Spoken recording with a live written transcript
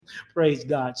Praise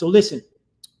God. So listen,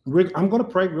 I'm going to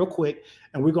pray real quick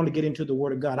and we're going to get into the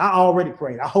word of God. I already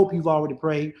prayed. I hope you've already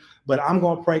prayed, but I'm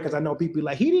going to pray because I know people are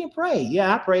like, he didn't pray.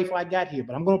 Yeah, I prayed before I got here,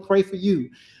 but I'm going to pray for you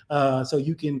so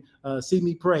you can see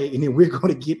me pray. And then we're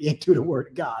going to get into the word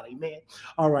of God. Amen.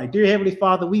 All right. Dear Heavenly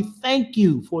Father, we thank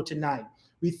you for tonight.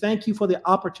 We thank you for the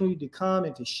opportunity to come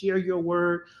and to share your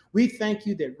word. We thank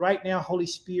you that right now, Holy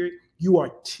Spirit, you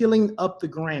are tilling up the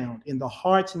ground in the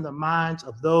hearts and the minds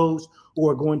of those who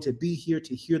are going to be here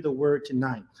to hear the word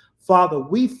tonight. Father,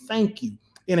 we thank you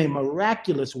in a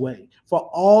miraculous way for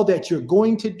all that you're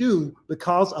going to do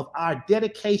because of our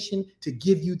dedication to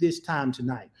give you this time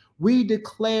tonight. We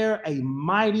declare a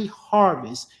mighty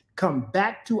harvest come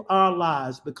back to our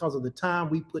lives because of the time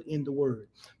we put in the word.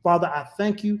 Father, I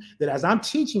thank you that as I'm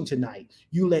teaching tonight,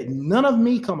 you let none of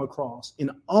me come across and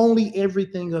only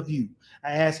everything of you.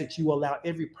 I ask that you allow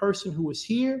every person who is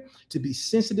here to be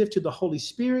sensitive to the Holy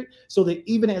Spirit so that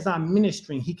even as I'm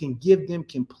ministering, he can give them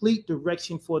complete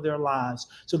direction for their lives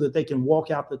so that they can walk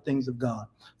out the things of God.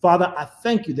 Father, I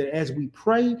thank you that as we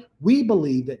pray, we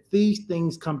believe that these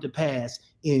things come to pass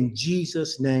in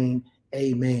Jesus' name.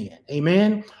 Amen.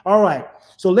 Amen. All right.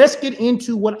 So let's get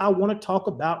into what I want to talk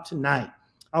about tonight.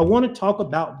 I want to talk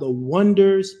about the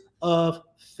wonders of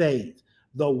faith.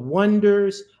 The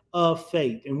wonders of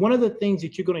faith. And one of the things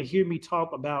that you're going to hear me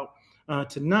talk about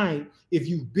tonight, if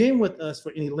you've been with us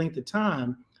for any length of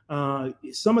time,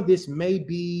 some of this may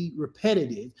be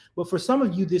repetitive, but for some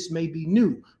of you, this may be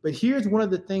new. But here's one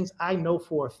of the things I know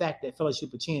for a fact at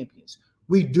Fellowship of Champions.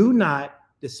 We do not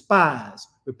despise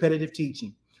repetitive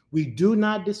teaching. We do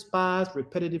not despise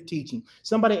repetitive teaching.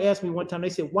 Somebody asked me one time, they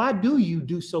said, why do you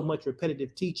do so much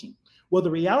repetitive teaching? Well, the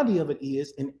reality of it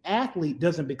is an athlete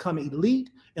doesn't become elite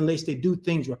unless they do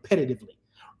things repetitively.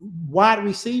 Wide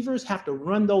receivers have to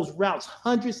run those routes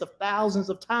hundreds of thousands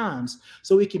of times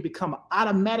so it can become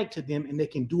automatic to them and they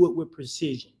can do it with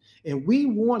precision. And we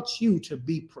want you to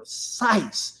be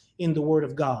precise in the word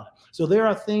of God. So there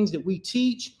are things that we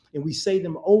teach and we say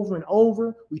them over and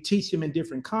over. We teach them in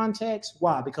different contexts.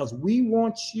 Why? Because we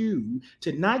want you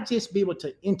to not just be able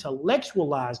to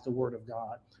intellectualize the word of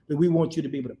God, but we want you to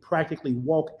be able to practically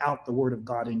walk out the word of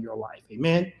God in your life.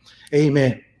 Amen.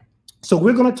 Amen. So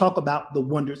we're going to talk about the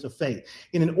wonders of faith.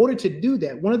 And in order to do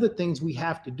that, one of the things we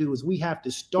have to do is we have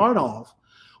to start off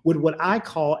with what I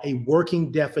call a working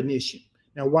definition.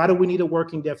 Now, why do we need a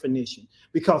working definition?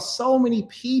 Because so many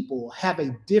people have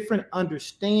a different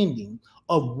understanding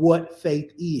of what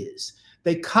faith is.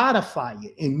 They codify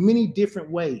it in many different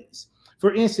ways.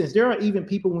 For instance, there are even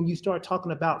people, when you start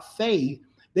talking about faith,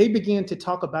 they begin to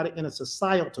talk about it in a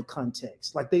societal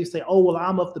context. Like they say, oh, well,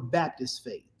 I'm of the Baptist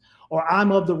faith, or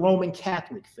I'm of the Roman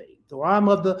Catholic faith, or I'm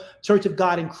of the Church of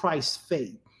God in Christ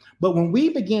faith. But when we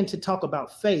begin to talk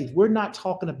about faith, we're not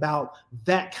talking about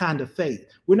that kind of faith.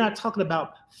 We're not talking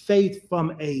about faith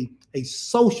from a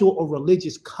social or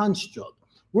religious construct.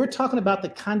 We're talking about the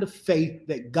kind of faith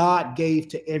that God gave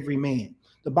to every man.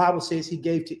 The Bible says he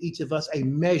gave to each of us a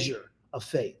measure of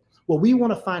faith. Well, we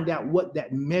want to find out what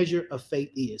that measure of faith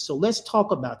is. So let's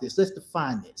talk about this. Let's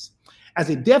define this. As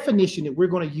a definition that we're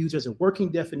going to use as a working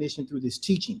definition through this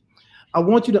teaching, I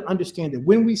want you to understand that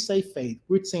when we say faith,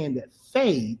 we're saying that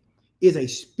faith is a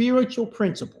spiritual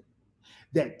principle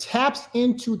that taps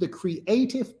into the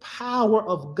creative power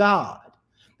of God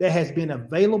that has been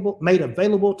made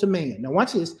available to man. Now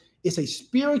watch this. It's a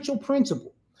spiritual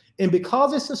principle. And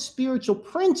because it's a spiritual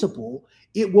principle,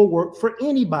 it will work for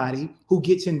anybody who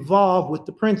gets involved with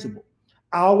the principle.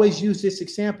 I always use this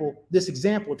example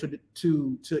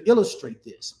to illustrate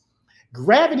this.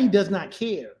 Gravity does not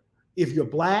care if you're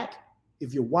black,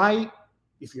 if you're white,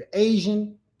 if you're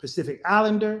Asian, Pacific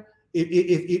Islander,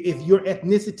 if your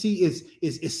ethnicity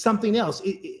is something else.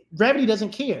 Gravity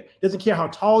doesn't care. It doesn't care how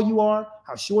tall you are,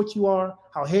 how short you are,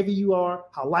 how heavy you are,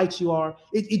 how light you are.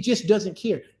 It just doesn't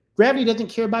care. Gravity doesn't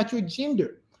care about your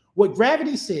gender. What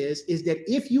gravity says is that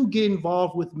if you get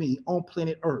involved with me on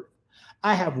planet Earth,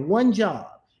 I have one job,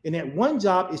 and that one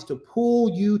job is to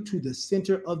pull you to the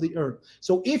center of the earth.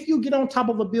 So if you get on top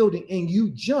of a building and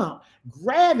you jump,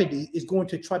 gravity is going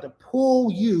to try to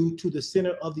pull you to the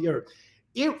center of the earth,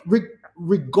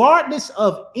 regardless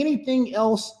of anything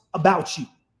else about you.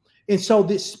 And so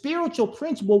this spiritual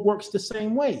principle works the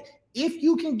same way. If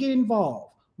you can get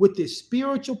involved with this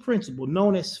spiritual principle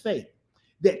known as faith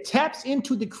that taps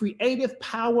into the creative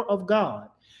power of God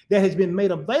that has been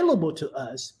made available to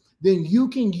us, then you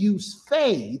can use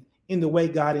faith in the way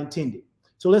God intended.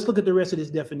 So let's look at the rest of this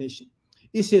definition.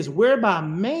 It says, whereby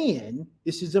man,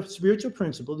 this is a spiritual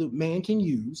principle that man can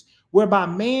use, whereby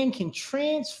man can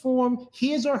transform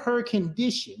his or her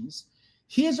conditions,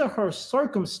 his or her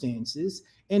circumstances,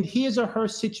 and his or her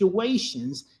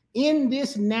situations in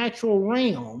this natural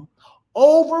realm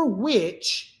over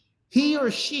which he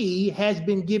or she has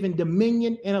been given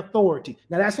dominion and authority.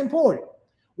 Now that's important.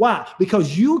 Why?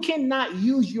 Because you cannot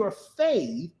use your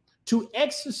faith to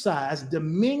exercise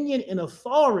dominion and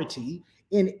authority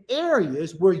in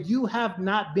areas where you have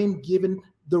not been given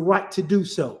the right to do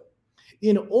so.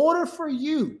 In order for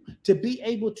you to be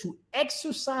able to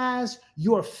exercise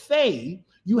your faith,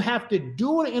 you have to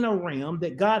do it in a realm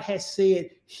that God has said,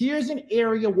 here's an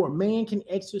area where man can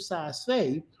exercise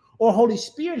faith, or Holy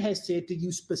Spirit has said to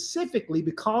you specifically,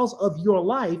 because of your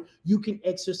life, you can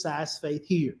exercise faith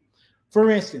here. For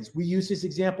instance, we use this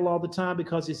example all the time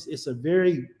because it's a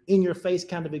very in-your-face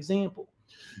kind of example.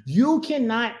 You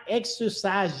cannot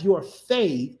exercise your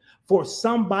faith for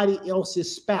somebody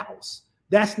else's spouse.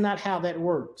 That's not how that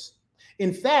works.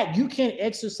 In fact, you can't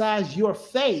exercise your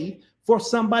faith for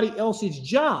somebody else's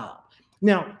job.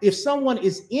 Now, if someone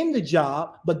is in the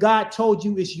job, but God told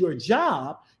you it's your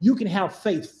job, you can have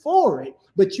faith for it,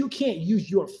 but you can't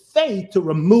use your faith to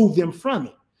remove them from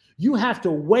it. You have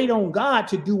to wait on God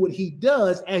to do what he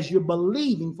does as you're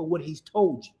believing for what he's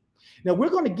told you. Now,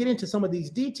 we're going to get into some of these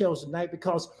details tonight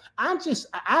because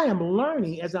I am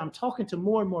learning as I'm talking to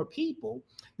more and more people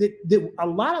that a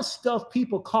lot of stuff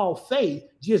people call faith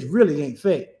just really ain't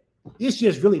faith. It's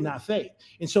just really not faith.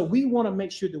 And so we want to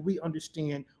make sure that we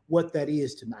understand what that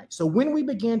is tonight. So when we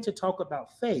begin to talk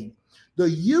about faith, the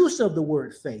use of the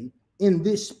word faith in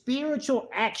this spiritual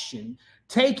action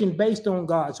taken based on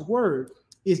God's word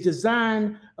is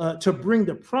designed to bring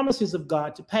the promises of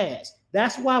God to pass.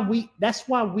 That's why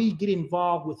we get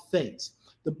involved with faith.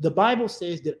 The Bible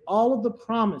says that all of the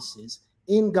promises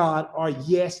in God are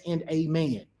yes and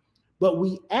amen. But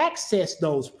we access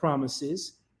those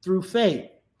promises through faith.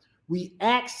 We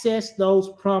access those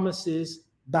promises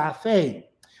by faith.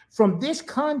 From this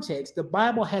context, the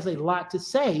Bible has a lot to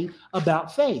say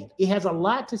about faith. It has a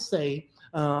lot to say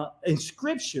in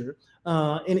Scripture,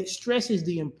 and it stresses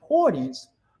the importance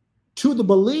to the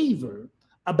believer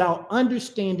about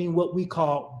understanding what we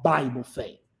call Bible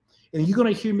faith. And you're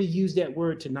going to hear me use that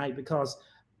word tonight because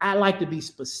I like to be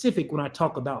specific when I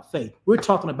talk about faith. We're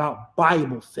talking about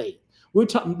Bible faith. We're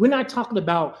not talking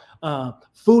about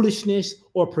foolishness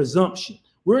or presumption.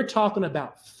 We're talking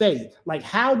about faith. Like,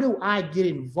 how do I get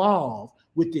involved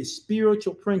with this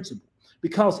spiritual principle?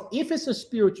 Because if it's a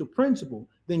spiritual principle,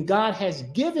 then God has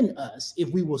given us, if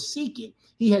we will seek it,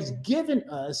 he has given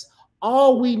us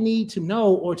all we need to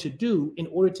know or to do in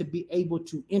order to be able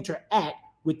to interact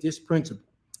with this principle.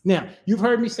 Now, you've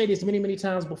heard me say this many, many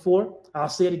times before. I'll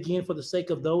say it again for the sake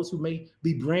of those who may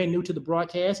be brand new to the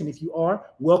broadcast. And if you are,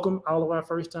 welcome all of our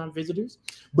first-time visitors.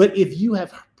 But if you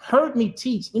have heard me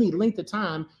teach any length of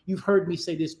time, you've heard me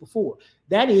say this before.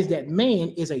 That is that man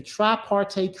is a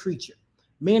tripartite creature.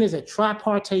 Man is a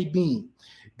tripartite being.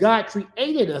 God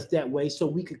created us that way so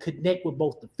we could connect with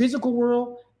both the physical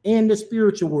world and the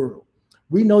spiritual world.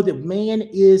 We know that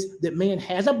man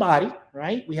has a body,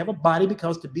 right? We have a body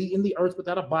because to be in the earth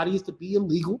without a body is to be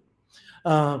illegal.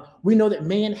 We know that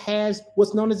man has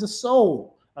what's known as a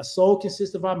soul. A soul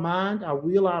consists of our mind, our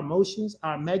will, our emotions,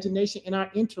 our imagination, and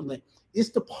our intellect.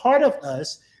 It's the part of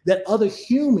us that other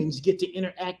humans get to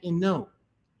interact and know.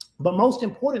 But most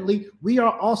importantly, we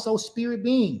are also spirit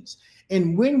beings.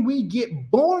 And when we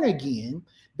get born again,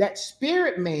 that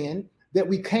spirit man that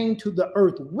we came to the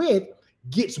earth with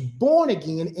gets born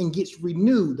again and gets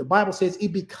renewed. The Bible says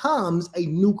it becomes a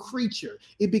new creature.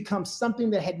 It becomes something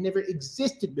that had never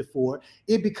existed before.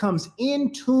 It becomes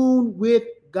in tune with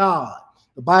God.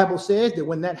 The Bible says that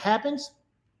when that happens,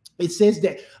 it says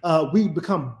that we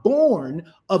become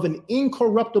born of an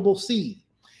incorruptible seed.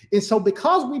 And so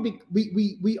because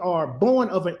we are born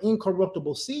of an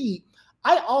incorruptible seed,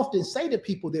 I often say to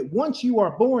people that once you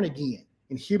are born again,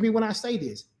 and hear me when I say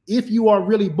this, if you are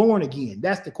really born again,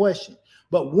 that's the question.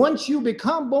 But once you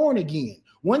become born again,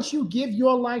 once you give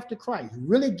your life to Christ,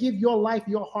 really give your life,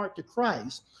 your heart to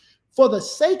Christ, for the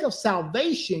sake of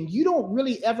salvation, you don't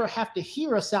really ever have to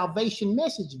hear a salvation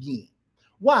message again.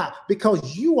 Why?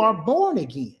 Because you are born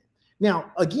again.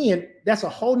 Now, again, that's a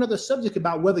whole nother subject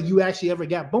about whether you actually ever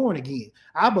got born again.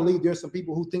 I believe there's some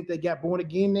people who think they got born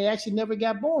again. They actually never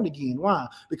got born again. Why?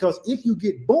 Because if you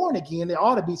get born again, there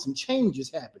ought to be some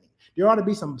changes happening. There ought to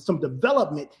be some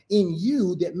development in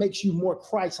you that makes you more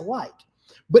Christ-like.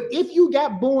 But if you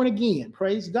got born again,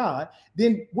 praise God,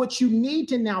 then what you need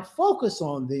to now focus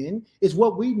on then is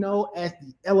what we know as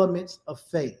the elements of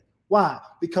faith. Why?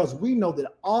 Because we know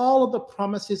that all of the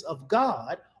promises of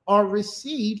God are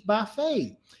received by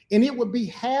faith. And it would be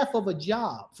half of a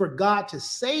job for God to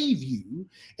save you,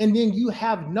 and then you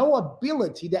have no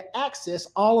ability to access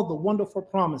all of the wonderful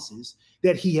promises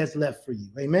that he has left for you.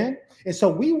 Amen. And so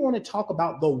we want to talk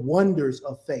about the wonders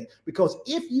of faith, because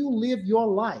if you live your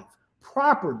life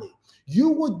properly, you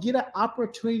will get an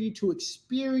opportunity to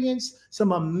experience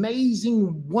some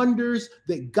amazing wonders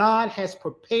that God has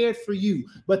prepared for you.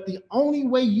 But the only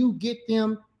way you get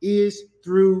them is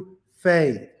through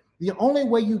faith. The only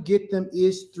way you get them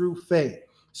is through faith.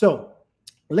 So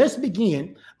let's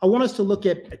begin. I want us to look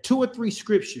at 2 or 3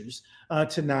 scriptures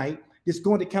tonight. It's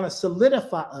going to kind of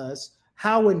solidify us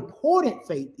how important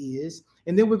faith is.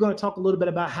 And then we're going to talk a little bit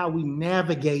about how we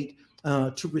navigate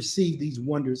to receive these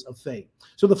wonders of faith.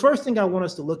 So the first thing I want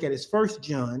us to look at is 1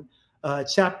 John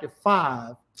chapter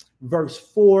 5, verse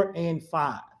 4 and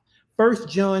 5. 1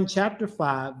 John chapter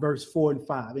 5, verse 4 and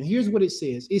 5. And here's what it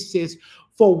says. It says,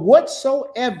 for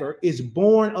whatsoever is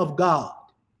born of God.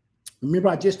 Remember,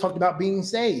 I just talked about being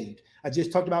saved. I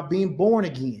just talked about being born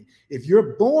again. If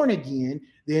you're born again,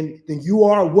 then you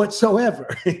are whatsoever.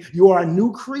 You are a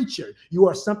new creature. You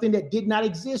are something that did not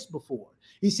exist before.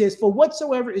 He says, for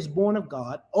whatsoever is born of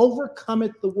God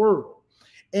overcometh the world.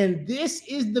 And this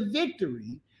is the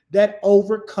victory that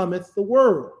overcometh the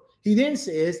world. He then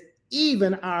says,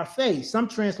 even our faith. Some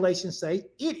translations say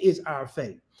it is our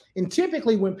faith. And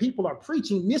typically when people are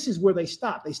preaching, this is where they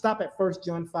stop. They stop at 1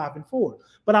 John 5 and 4.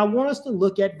 But I want us to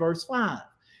look at verse 5.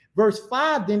 Verse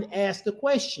 5 then asks the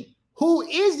question, who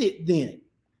is it then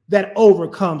that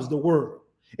overcomes the world?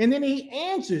 And then he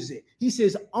answers it. He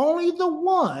says, only the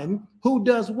one who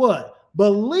does what?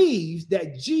 Believes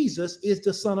that Jesus is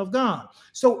the Son of God.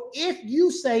 So if you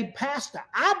say, Pastor,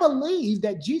 I believe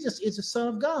that Jesus is the Son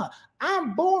of God,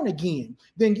 I'm born again,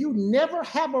 then you never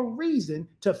have a reason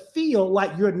to feel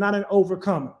like you're not an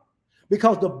overcomer.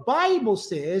 Because the Bible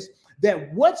says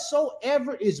that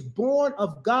whatsoever is born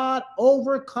of God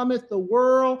overcometh the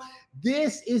world.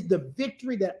 This is the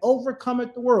victory that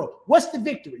overcometh the world. What's the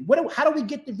victory? How do we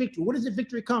get the victory? Where does the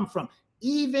victory come from?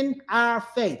 Even our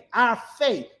faith,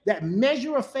 that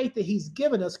measure of faith that he's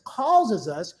given us causes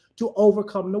us to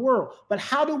overcome the world. But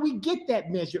how do we get that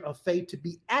measure of faith to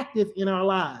be active in our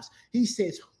lives? He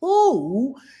says,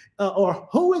 who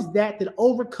is that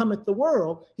overcometh the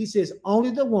world? He says, only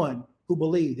the one who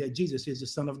believe that Jesus is the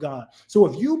Son of God. So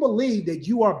if you believe that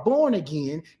you are born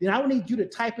again, then I would need you to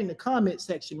type in the comment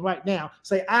section right now,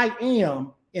 say, I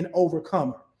am an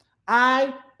overcomer.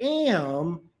 I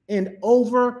am an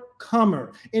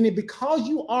overcomer. And because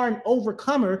you are an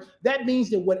overcomer, that means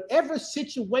that whatever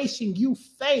situation you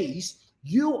face,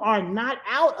 you are not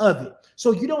out of it.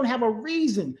 So you don't have a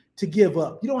reason to give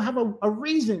up. You don't have a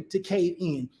reason to cave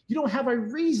in. You don't have a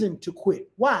reason to quit.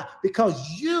 Why? Because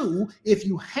you, if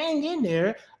you hang in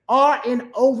there, are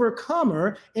an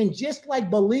overcomer. And just like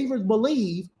believers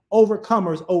believe,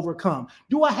 overcomers overcome.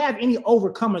 Do I have any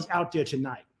overcomers out there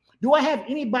tonight? Do I have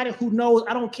anybody who knows,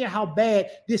 I don't care how bad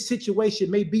this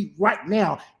situation may be right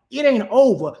now, it ain't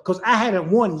over because I haven't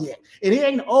won yet. And it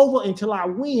ain't over until I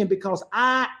win, because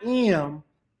I am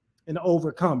an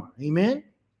overcomer. Amen.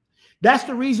 That's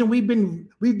the reason we've been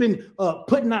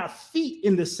putting our feet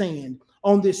in the sand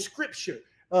on this scripture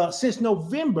since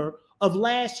November of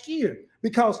last year,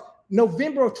 because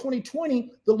November of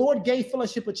 2020, the Lord gave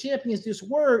Fellowship of Champions this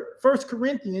word, 1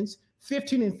 Corinthians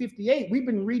 15 and 58. We've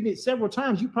been reading it several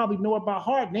times. You probably know it by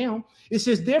heart now. It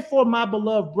says, therefore, my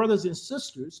beloved brothers and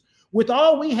sisters, with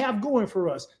all we have going for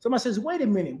us. Somebody says, wait a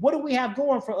minute, what do we have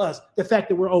going for us? The fact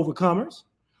that we're overcomers.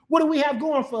 What do we have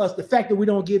going for us? The fact that we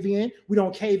don't give in, we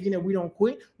don't cave in, and we don't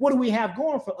quit. What do we have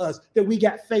going for us? That we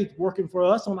got faith working for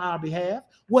us on our behalf.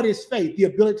 What is faith? The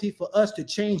ability for us to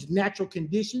change natural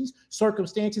conditions,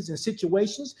 circumstances, and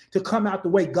situations to come out the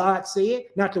way God said,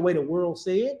 not the way the world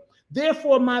said.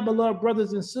 Therefore, my beloved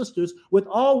brothers and sisters, with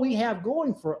all we have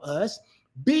going for us,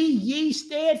 be ye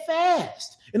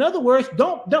steadfast. In other words,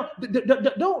 don't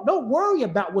worry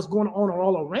about what's going on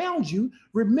all around you.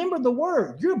 Remember the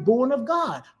word. You're born of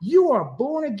God. You are a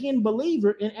born again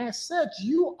believer, and as such,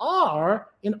 you are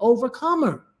an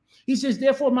overcomer. He says,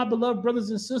 therefore, my beloved brothers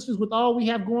and sisters, with all we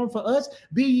have going for us,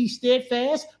 be ye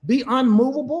steadfast, be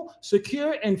unmovable,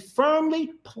 secure, and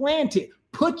firmly planted.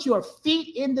 Put your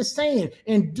feet in the sand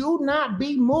and do not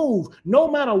be moved,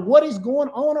 no matter what is going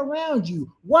on around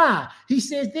you. Why? He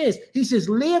says this. He says,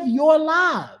 live your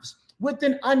lives with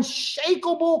an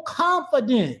unshakable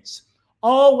confidence,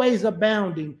 always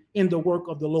abounding in the work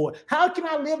of the Lord. How can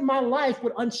I live my life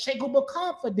with unshakable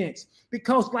confidence?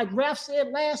 Because like Ralph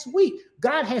said last week,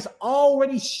 God has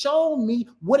already shown me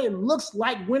what it looks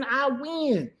like when I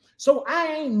win. So I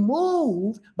ain't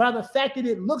moved by the fact that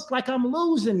it looks like I'm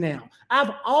losing now. I've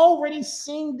already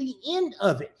seen the end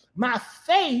of it. My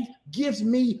faith gives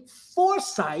me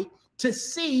foresight to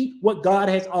see what God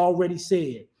has already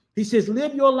said. He says,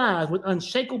 live your lives with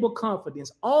unshakable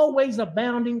confidence, always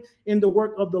abounding in the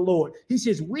work of the Lord. He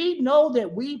says, we know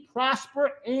that we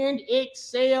prosper and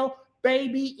excel,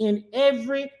 baby, in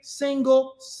every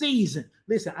single season.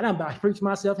 Listen, I'm about to preach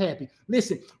myself happy.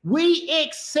 Listen, we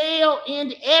excel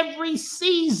in every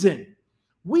season.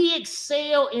 We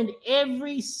excel in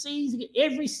every season,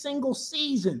 every single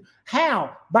season.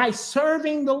 How? By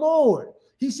serving the Lord.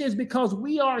 He says, because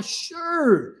we are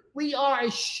assured. We are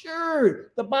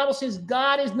assured. The Bible says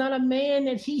God is not a man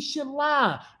that he should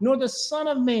lie, nor the son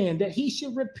of man that he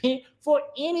should repent for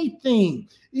anything.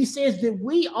 He says that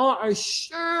we are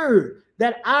assured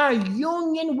that our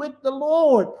union with the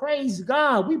Lord, praise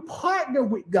God, we partner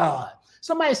with God.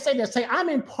 Somebody say that, say, I'm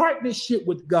in partnership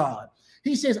with God.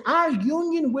 He says our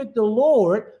union with the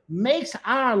Lord makes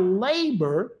our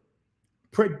labor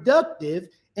productive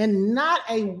and not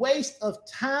a waste of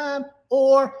time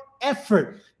or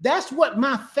effort. That's what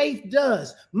my faith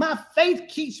does. My faith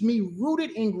keeps me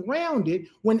rooted and grounded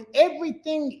when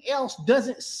everything else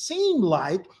doesn't seem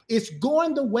like it's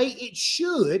going the way it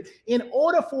should in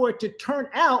order for it to turn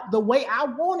out the way I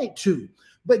want it to.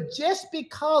 But just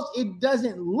because it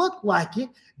doesn't look like it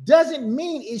doesn't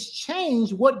mean it's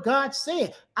changed what God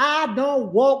said. I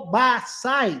don't walk by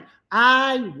sight.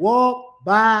 I walk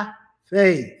by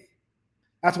faith.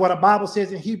 That's what the Bible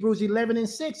says in Hebrews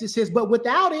 11:6. It says, but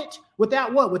without it,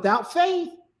 without what? Without faith.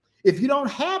 If you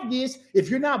don't have this, if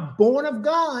you're not born of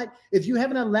God, if you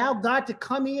haven't allowed God to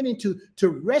come in and to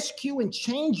rescue and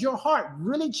change your heart,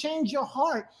 really change your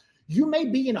heart, you may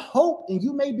be in hope and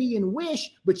you may be in wish,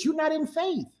 but you're not in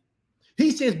faith. He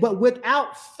says, but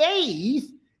without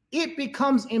faith, it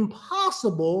becomes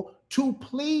impossible to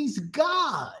please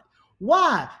God.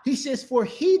 Why? He says, for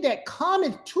he that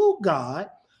cometh to God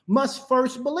must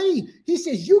first believe. He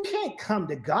says you can't come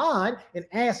to God and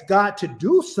ask God to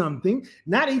do something,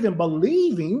 not even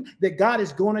believing that God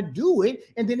is going to do it,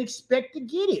 and then expect to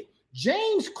get it.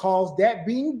 James calls that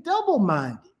being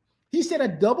double-minded. He said a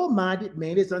double-minded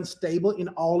man is unstable in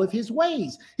all of his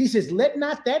ways. He says, let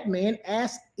not that man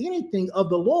ask anything of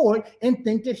the Lord and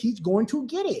think that he's going to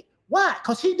get it. Why?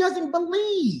 Because he doesn't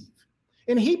believe.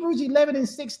 In Hebrews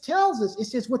 11:6 tells us, it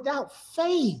says, without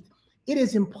faith, it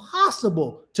is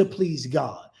impossible to please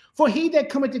God. For he that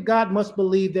cometh to God must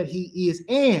believe that he is,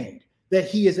 and that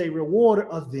he is a rewarder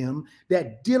of them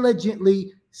that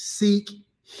diligently seek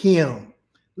him.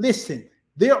 Listen,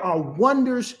 there are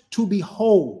wonders to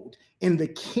behold in the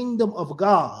kingdom of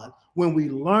God when we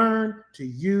learn to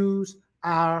use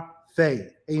our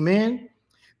faith. Amen.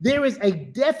 There is a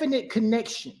definite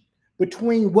connection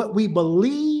between what we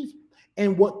believe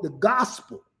and what the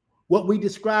gospel, what we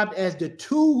described as the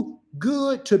too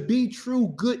good to be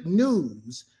true good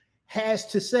news, has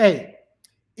to say.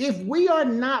 If we are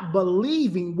not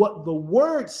believing what the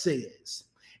word says,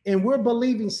 and we're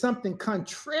believing something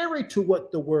contrary to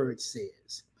what the word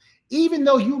says, even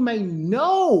though you may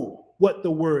know what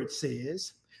the word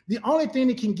says, the only thing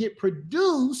that can get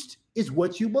produced is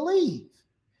what you believe.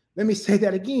 Let me say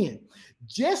that again.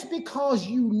 Just because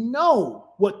you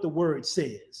know what the word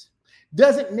says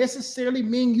doesn't necessarily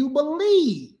mean you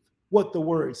believe what the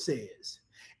word says.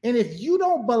 And if you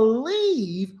don't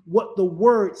believe what the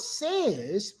word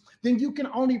says, then you can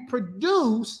only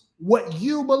produce what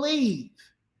you believe.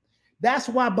 That's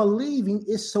why believing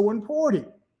is so important.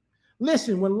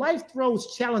 Listen, when life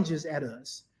throws challenges at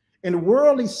us and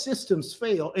worldly systems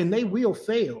fail, and they will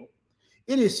fail,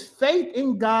 it is faith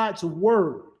in God's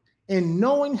word and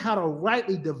knowing how to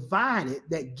rightly divide it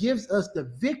that gives us the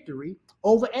victory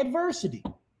over adversity.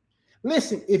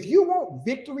 Listen, if you want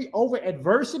victory over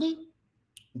adversity,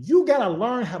 you got to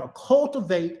learn how to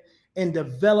cultivate and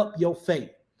develop your faith.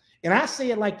 And I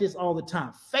say it like this all the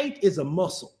time. Faith is a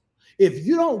muscle. If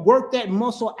you don't work that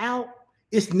muscle out,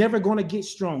 it's never going to get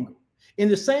stronger. In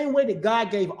the same way that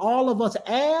God gave all of us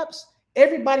abs,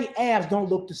 everybody's abs don't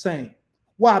look the same.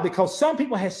 Why? Because some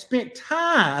people have spent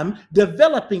time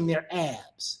developing their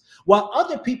abs, while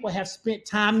other people have spent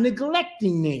time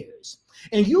neglecting theirs.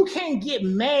 And you can't get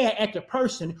mad at the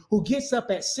person who gets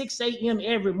up at 6 a.m.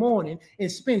 every morning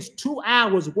and spends 2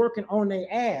 hours working on their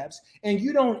abs, and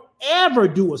you don't ever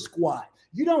do a squat.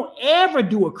 You don't ever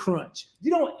do a crunch.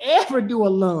 You don't ever do a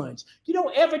lunge. You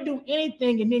don't ever do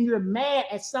anything, and then you're mad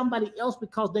at somebody else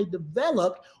because they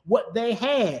developed what they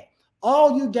had.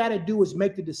 All you got to do is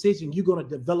make the decision you're going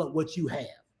to develop what you have.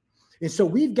 And so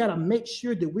we've got to make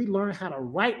sure that we learn how to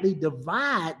rightly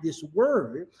divide this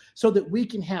word so that we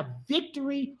can have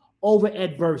victory over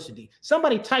adversity.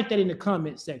 Somebody type that in the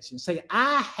comment section. Say,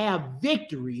 I have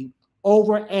victory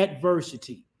over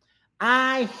adversity.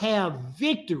 I have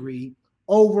victory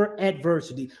over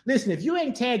adversity. Listen, if you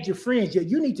ain't tagged your friends yet,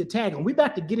 you need to tag them. We're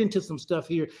about to get into some stuff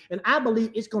here, and I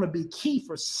believe it's going to be key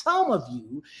for some of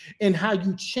you in how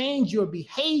you change your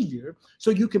behavior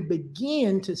so you can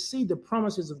begin to see the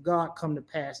promises of God come to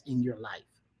pass in your life.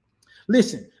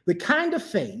 Listen, the kind of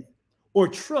faith or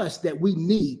trust that we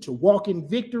need to walk in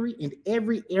victory in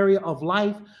every area of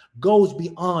life goes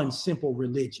beyond simple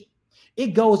religion.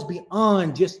 It goes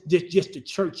beyond just the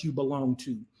church you belong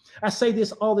to. I say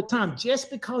this all the time. Just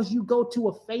because you go to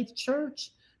a faith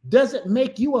church doesn't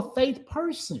make you a faith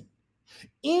person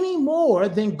any more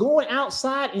than going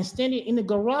outside and standing in the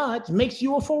garage makes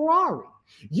you a Ferrari.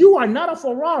 You are not a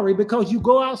Ferrari because you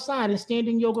go outside and stand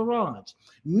in your garage.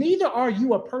 Neither are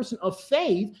you a person of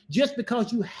faith just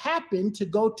because you happen to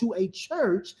go to a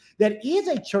church that is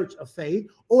a church of faith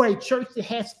or a church that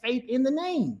has faith in the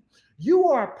name. You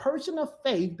are a person of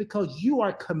faith because you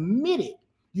are committed.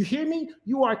 You hear me?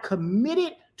 You are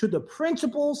committed to the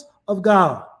principles of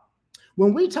God.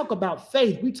 When we talk about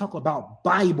faith, we talk about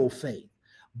Bible faith.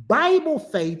 Bible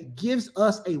faith gives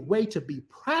us a way to be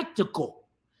practical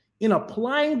in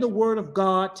applying the word of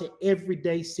God to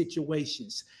everyday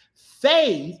situations.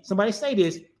 Faith, somebody say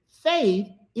this, faith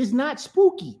is not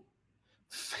spooky.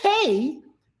 Faith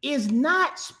is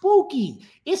not spooky.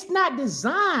 It's not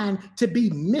designed to be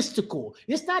mystical.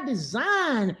 It's not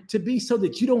designed to be so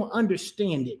that you don't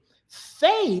understand it.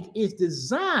 Faith is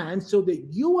designed so that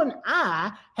you and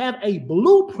I have a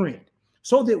blueprint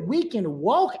so that we can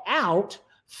walk out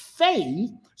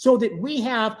faith so that we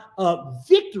have a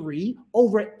victory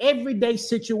over everyday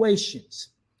situations.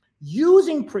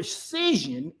 Using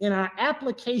precision in our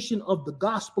application of the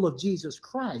gospel of Jesus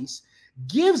Christ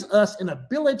gives us an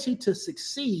ability to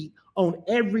succeed on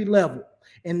every level.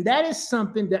 And that is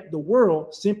something that the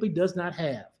world simply does not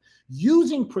have.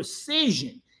 Using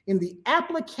precision in the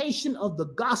application of the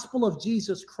gospel of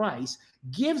Jesus Christ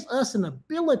gives us an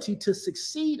ability to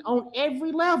succeed on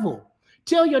every level.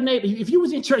 Tell your neighbor, if you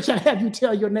was in church, I'd have you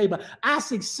tell your neighbor, I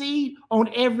succeed on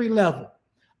every level.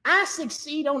 I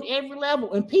succeed on every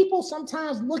level. And people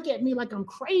sometimes look at me like I'm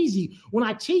crazy when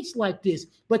I teach like this.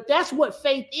 But that's what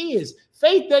faith is.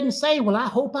 Faith doesn't say, well, I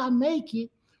hope I make it.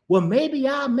 Well, maybe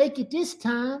I'll make it this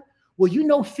time. Well,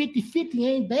 50-50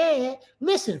 ain't bad.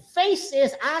 Listen, faith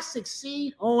says I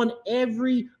succeed on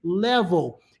every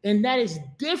level. And that is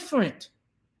different.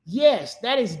 Yes,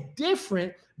 that is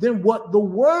different than what the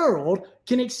world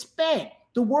can expect.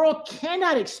 The world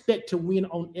cannot expect to win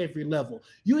on every level.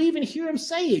 You even hear them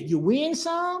say it. You win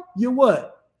some, you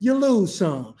what? You lose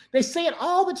some. They say it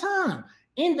all the time.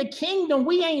 In the kingdom,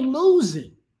 we ain't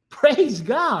losing. Praise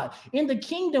God. In the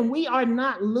kingdom, we are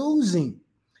not losing.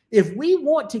 If we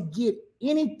want to get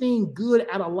anything good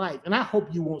out of life, and I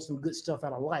hope you want some good stuff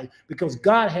out of life because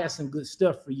God has some good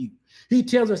stuff for you. He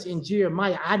tells us in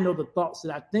Jeremiah, I know the thoughts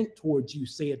that I think towards you,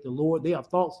 saith the Lord. They are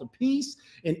thoughts of peace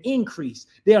and increase.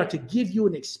 They are to give you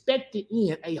an expected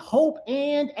end, a hope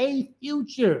and a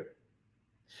future.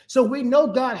 So we know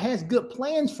God has good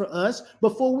plans for us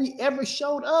before we ever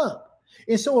showed up.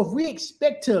 And so if we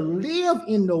expect to live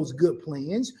in those good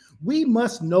plans, we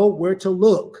must know where to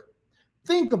look.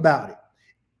 Think about it.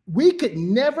 We could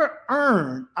never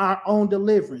earn our own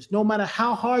deliverance, no matter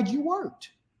how hard you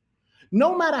worked.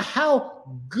 No matter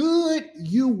how good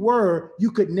you were,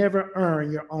 you could never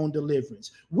earn your own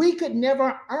deliverance. We could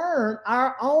never earn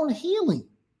our own healing.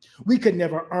 We could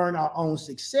never earn our own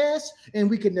success, and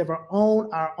we could never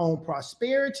own our own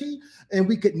prosperity, and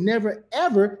we could never,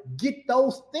 ever get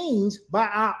those things by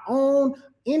our own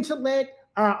intellect,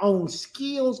 our own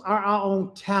skills, or our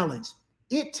own talents.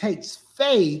 It takes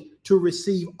faith to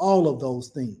receive all of those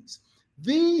things.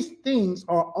 These things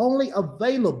are only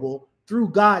available through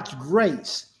God's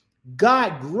grace.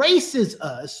 God graces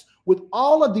us with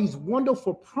all of these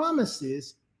wonderful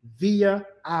promises via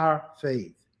our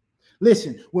faith.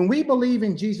 Listen, when we believe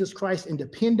in Jesus Christ and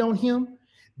depend on him,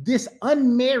 this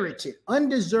unmerited,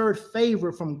 undeserved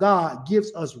favor from God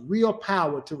gives us real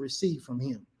power to receive from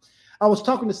him. I was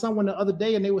talking to someone the other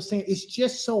day and they were saying, it's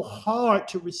just so hard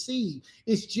to receive.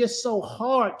 It's just so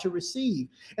hard to receive.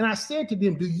 And I said to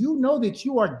them, do you know that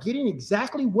you are getting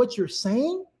exactly what you're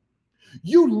saying?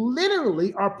 You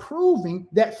literally are proving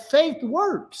that faith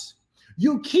works.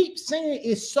 You keep saying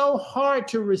it's so hard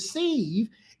to receive.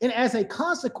 And as a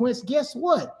consequence, guess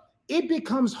what? It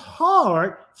becomes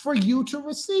hard for you to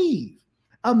receive.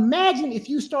 Imagine if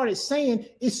you started saying,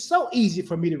 it's so easy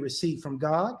for me to receive from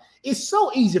God. It's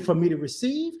so easy for me to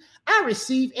receive. I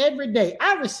receive every day.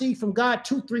 I receive from God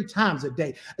 2-3 times a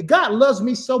day. God loves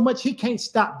me so much, he can't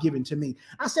stop giving to me.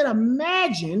 I said,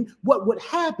 imagine what would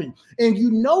happen. And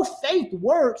you know faith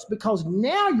works because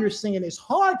now you're saying it's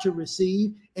hard to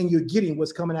receive and you're getting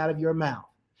what's coming out of your mouth.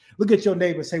 Look at your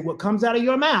neighbor and say, what comes out of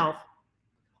your mouth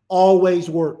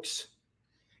always works.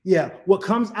 Yeah, what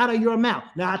comes out of your mouth.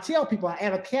 Now, I tell people, I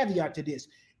add a caveat to this.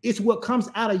 It's what comes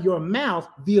out of your mouth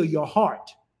via your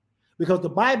heart. Because the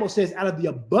Bible says out of the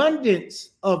abundance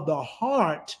of the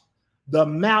heart, the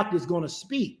mouth is going to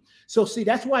speak. So see,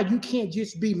 that's why you can't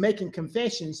just be making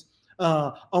confessions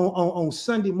on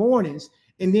Sunday mornings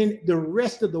and then the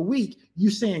rest of the week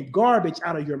you saying garbage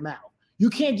out of your mouth.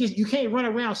 You can't run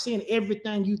around saying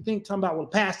everything you think, talking about, well,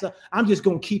 Pastor, I'm just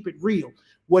going to keep it real.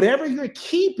 Whatever you're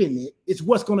keeping it is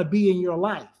what's going to be in your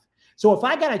life. So if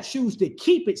I got to choose to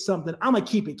keep it something, I'm going to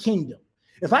keep it kingdom.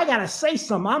 If I got to say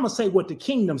something, I'm going to say what the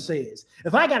kingdom says.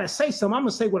 If I got to say something, I'm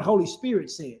going to say what Holy Spirit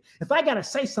said. If I got to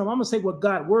say something, I'm going to say what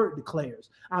God's word declares.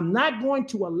 I'm not going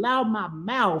to allow my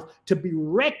mouth to be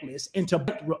reckless and to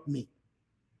bankrupt me.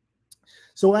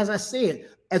 So as I said,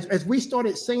 as we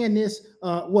started saying this,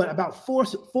 about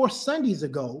four Sundays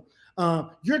ago,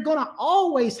 you're going to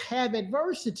always have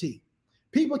adversity.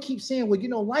 People keep saying,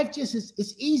 well, life just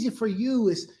it's easy for you.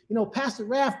 It's, Pastor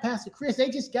Ralph, Pastor Chris, they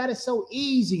just got it so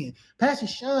easy. And Pastor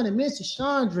Sean and Mr.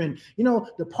 Chandra, and,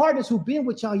 the partners who've been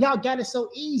with y'all got it so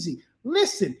easy.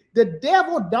 Listen, the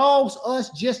devil dogs us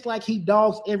just like he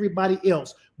dogs everybody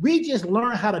else. We just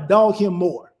learn how to dog him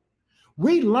more.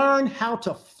 We learn how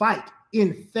to fight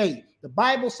in faith. The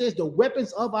Bible says the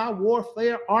weapons of our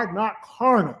warfare are not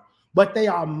carnal, but they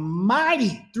are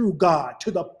mighty through God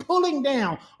to the pulling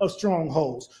down of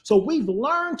strongholds. So we've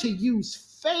learned to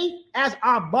use faith as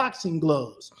our boxing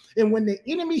gloves. And when the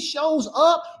enemy shows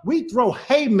up, we throw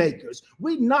haymakers.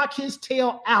 We knock his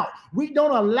tail out. We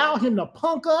don't allow him to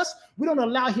punk us. We don't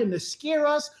allow him to scare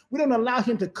us. We don't allow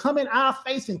him to come in our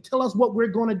face and tell us what we're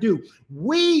going to do.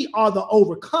 We are the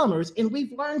overcomers, and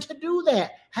we've learned to do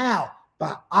that. How?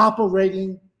 By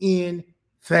operating in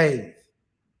faith.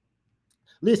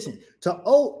 Listen,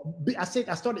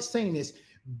 I started saying this.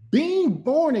 Being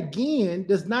born again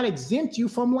does not exempt you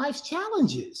from life's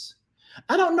challenges.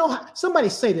 I don't know how somebody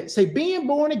say that. Say, being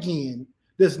born again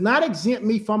does not exempt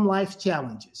me from life's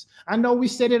challenges. I know we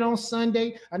said it on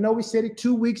Sunday. I know we said it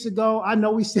 2 weeks ago. I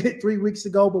know we said it 3 weeks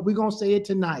ago, but we're going to say it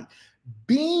tonight.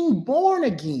 Being born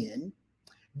again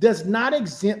does not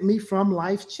exempt me from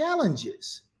life's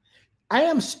challenges. I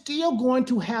am still going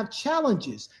to have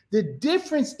challenges. The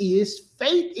difference is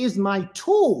faith is my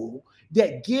tool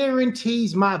that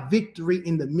guarantees my victory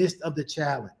in the midst of the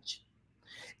challenge.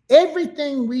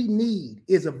 Everything we need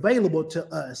is available to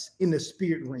us in the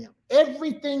spirit realm.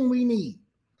 Everything we need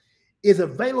is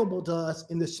available to us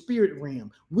in the spirit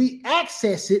realm. We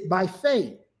access it by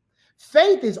faith.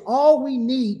 Faith is all we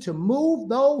need to move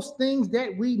those things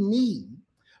that we need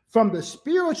from the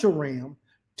spiritual realm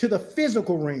to the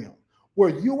physical realm,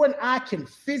 where you and I can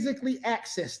physically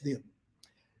access them.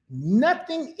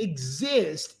 Nothing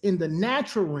exists in the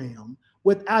natural realm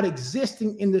without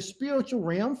existing in the spiritual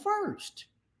realm first.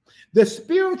 The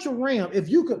spiritual realm, if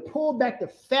you could pull back the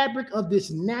fabric of this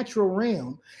natural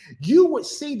realm, you would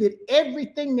see that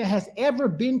everything that has ever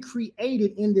been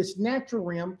created in this natural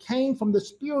realm came from the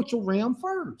spiritual realm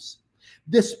first.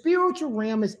 The spiritual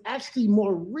realm is actually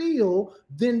more real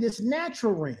than this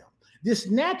natural realm. This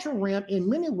natural realm, in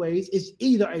many ways, is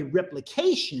either a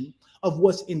replication of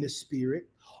what's in the spirit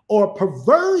or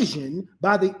perversion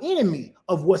by the enemy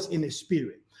of what's in the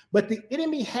spirit. But the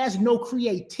enemy has no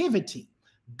creativity.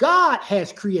 God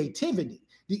has creativity.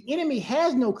 The enemy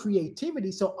has no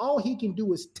creativity, so all he can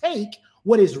do is take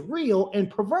what is real and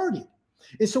pervert it.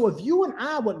 And so if you and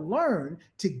I would learn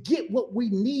to get what we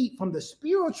need from the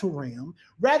spiritual realm,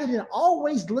 rather than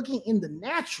always looking in the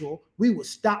natural, we would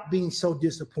stop being so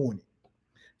disappointed.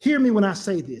 Hear me when I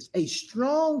say this. A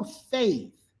strong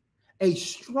faith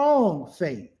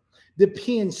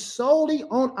depends solely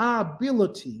on our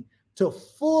ability to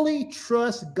fully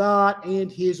trust God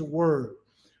and his word.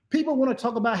 People want to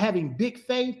talk about having big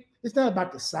faith. It's not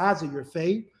about the size of your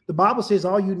faith. The Bible says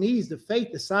all you need is the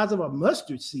faith the size of a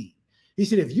mustard seed. He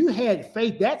said, if you had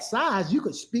faith that size, you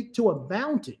could speak to a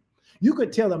mountain. You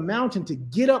could tell a mountain to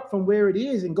get up from where it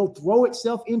is and go throw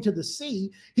itself into the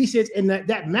sea. He says, and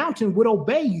that mountain would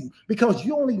obey you because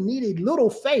you only need a little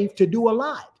faith to do a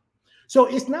lot. So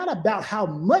it's not about how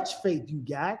much faith you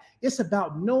got. It's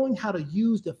about knowing how to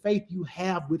use the faith you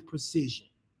have with precision.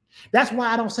 That's why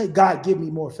I don't say, God, give me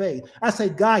more faith. I say,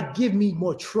 God, give me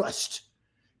more trust.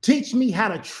 Teach me how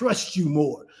to trust you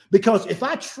more. Because if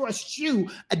I trust you,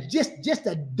 just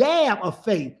a dab of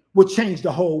faith will change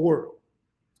the whole world.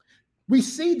 We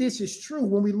see this is true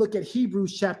when we look at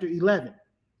Hebrews chapter 11.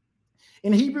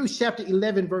 In Hebrews chapter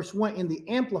 11, verse 1 in the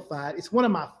Amplified, it's one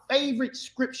of my favorite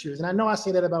scriptures. And I know I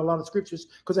say that about a lot of scriptures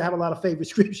because I have a lot of favorite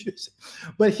scriptures.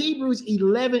 But Hebrews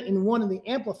 11 and 1 in the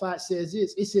Amplified says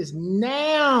this. It says,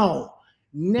 now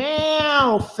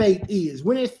faith is.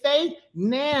 When it's faith,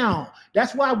 now.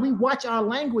 That's why we watch our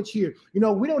language here.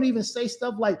 We don't even say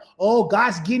stuff like, oh,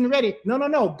 God's getting ready.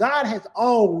 No. God has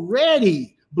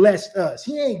already blessed us.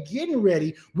 He ain't getting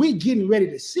ready. We getting ready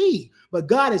to see. But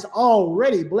God has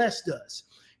already blessed us.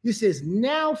 He says,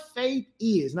 now faith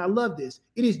is, and I love this,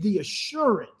 it is the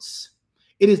assurance,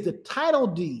 it is the title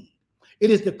deed, it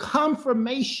is the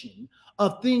confirmation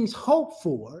of things hoped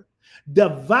for,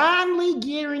 divinely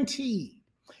guaranteed,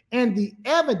 and the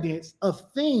evidence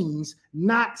of things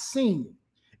not seen.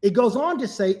 It goes on to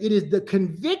say it is the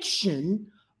conviction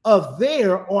of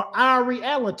their or our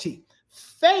reality.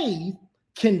 Faith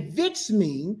convicts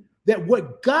me that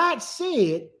what God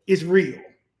said is real.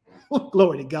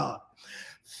 Glory to God.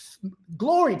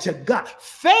 Glory to God.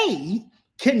 Faith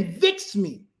convicts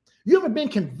me. You ever been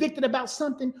convicted about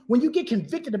something? When you get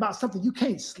convicted about something, you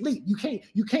can't sleep.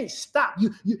 You can't stop.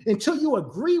 You until you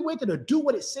agree with it or do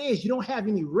what it says, you don't have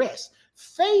any rest.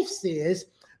 Faith says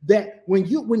that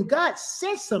when God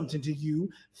says something to you,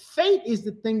 faith is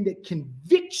the thing that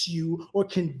convicts you or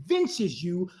convinces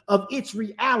you of its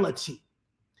reality.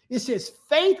 It says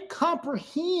faith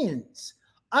comprehends,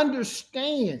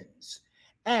 understands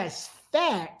as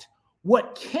fact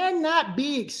what cannot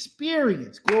be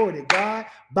experienced, glory to God,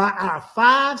 by our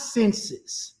five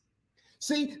senses.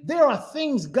 See, there are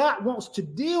things God wants to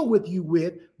deal with you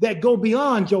with that go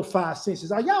beyond your five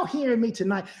senses. Are y'all hearing me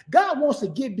tonight? God wants to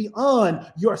get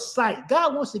beyond your sight.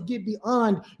 God wants to get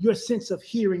beyond your sense of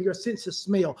hearing, your sense of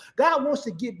smell. God wants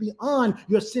to get beyond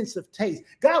your sense of taste.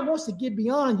 God wants to get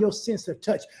beyond your sense of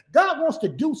touch. God wants to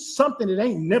do something that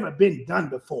ain't never been done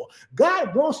before.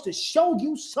 God wants to show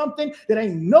you something that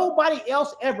ain't nobody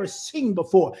else ever seen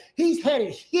before. He's had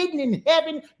it hidden in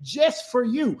heaven just for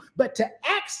you. But to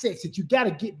access it, you got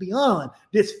to get beyond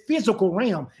this physical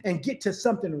realm and get to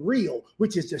something real,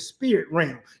 which is the spirit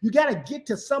realm. You got to get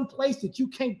to some place that you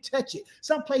can't touch it,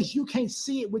 some place you can't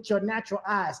see it with your natural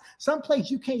eyes, some place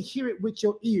you can't hear it with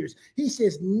your ears. He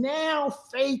says, now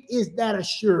faith is that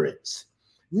assurance.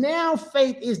 Now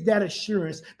faith is that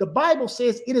assurance. The Bible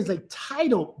says it is a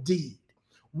title deed.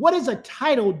 What is a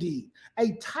title deed?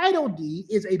 A title deed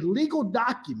is a legal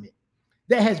document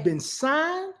that has been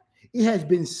signed, it has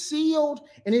been sealed,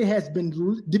 and it has been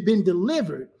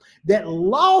delivered that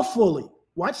lawfully,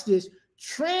 watch this,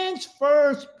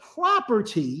 transfers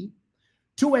property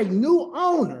to a new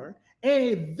owner, and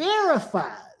it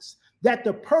verifies that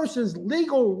the person's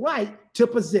legal right to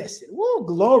possess it. Woo,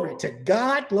 glory to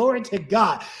God, glory to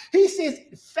God. He says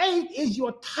faith is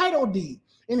your title deed.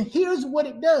 And here's what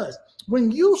it does. When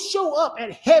you show up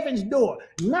at heaven's door,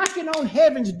 knocking on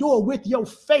heaven's door with your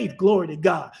faith, glory to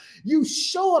God, you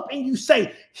show up and you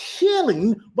say,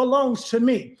 healing belongs to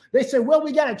me. They say, well,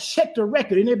 we got to check the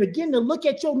record. And they begin to look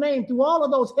at your name through all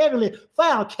of those heavenly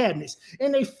file cabinets,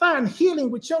 and they find healing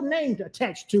with your name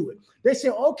attached to it. They say,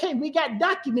 okay, we got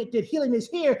document that healing is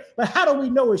here, but how do we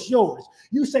know it's yours?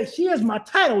 You say, here's my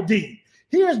title deed.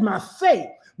 Here's my faith.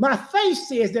 My faith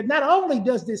says that not only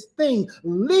does this thing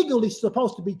legally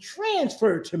supposed to be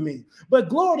transferred to me, but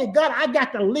glory to God, I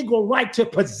got the legal right to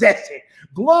possess it.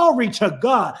 Glory to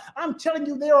God. I'm telling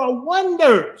you, there are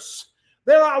wonders.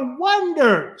 There are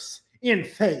wonders in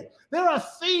faith. There are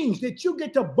things that you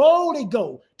get to boldly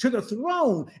go to the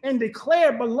throne and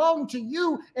declare belong to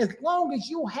you as long as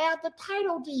you have the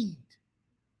title deed.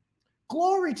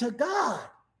 Glory to God.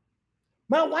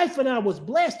 My wife and I was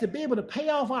blessed to be able to pay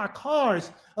off our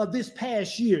cars this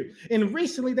past year. And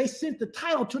recently they sent the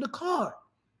title to the car.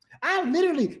 I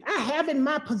have in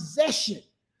my possession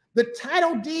the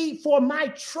title deed for my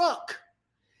truck.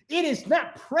 It is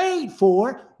not prayed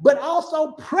for, but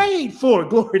also prayed for.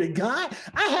 Glory to God.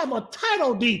 I have a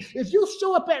title deed. If you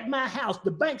show up at my house,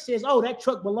 the bank says, oh, that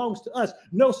truck belongs to us.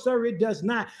 No, sir, it does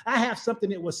not. I have something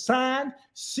that was signed,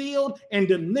 sealed, and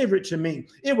delivered to me.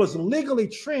 It was legally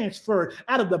transferred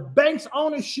out of the bank's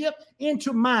ownership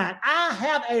into mine. I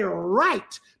have a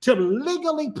right to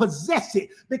legally possess it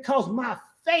because my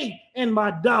faith and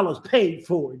my dollars paid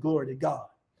for it. Glory to God.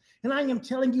 And I am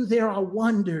telling you, there are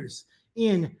wonders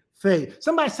in faith.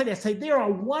 Somebody said that, say, there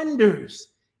are wonders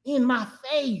in my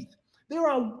faith. There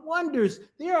are wonders.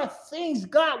 There are things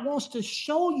God wants to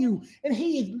show you. And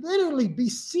he is literally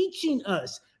beseeching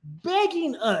us,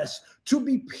 begging us to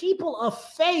be people of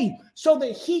faith so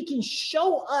that he can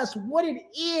show us what it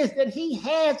is that he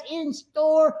has in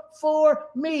store for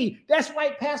me. That's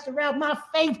right, Pastor Ralph, my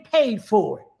faith paid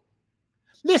for it.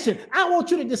 Listen, I want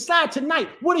you to decide tonight,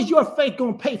 what is your faith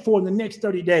going to pay for in the next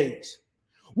 30 days?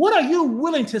 What are you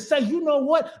willing to say? You know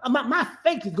what? My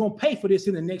faith is going to pay for this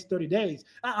in the next 30 days.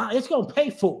 It's going to pay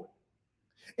for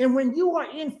it. And when you are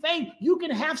in faith, you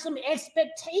can have some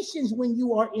expectations when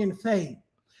you are in faith.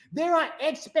 There are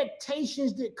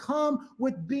expectations that come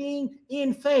with being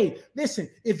in faith. Listen,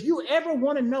 if you ever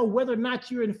want to know whether or not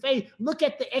you're in faith, look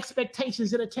at the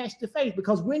expectations that attach to faith.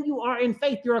 Because when you are in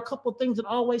faith, there are a couple of things that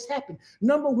always happen.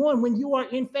 Number one, when you are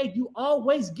in faith, you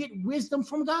always get wisdom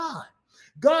from God.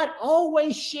 God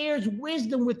always shares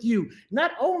wisdom with you.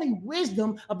 Not only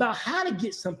wisdom about how to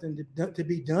get something to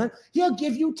be done, he'll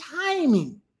give you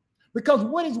timing. Because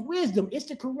what is wisdom? It's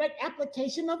the correct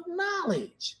application of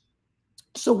knowledge.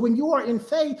 So when you are in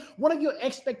faith, one of your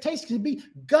expectations can be,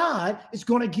 God is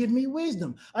going to give me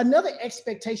wisdom. Another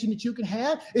expectation that you can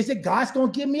have is that God's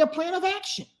going to give me a plan of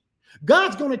action.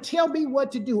 God's going to tell me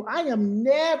what to do. I am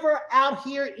never out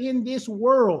here in this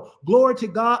world, glory to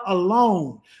God,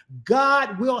 alone.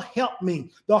 God will help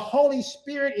me. The Holy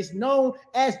Spirit is known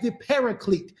as the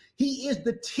Paraclete. He is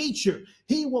the teacher.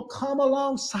 He will come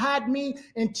alongside me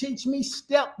and teach me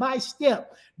step by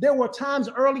step. There were times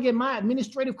early in my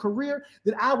administrative career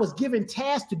that I was given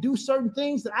tasks to do certain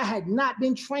things that I had not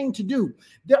been trained to do.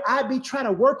 I'd be trying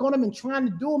to work on them and trying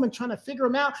to do them and trying to figure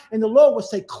them out. And the Lord would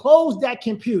say, close that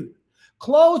computer.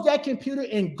 Close that computer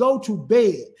and go to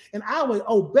bed. And I would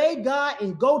obey God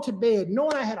and go to bed,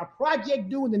 knowing I had a project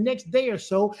due in the next day or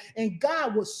so. And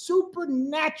God would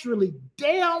supernaturally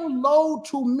download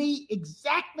to me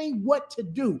exactly what to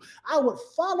do. I would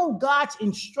follow God's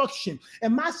instruction.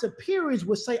 And my superiors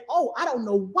would say, oh, I don't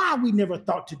know why we never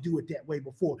thought to do it that way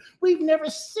before. We've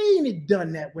never seen it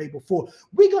done that way before.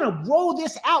 We're going to roll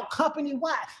this out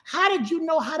company-wide. How did you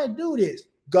know how to do this?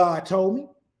 God told me.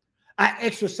 I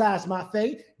exercised my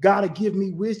faith. God will give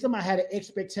me wisdom. I had an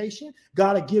expectation.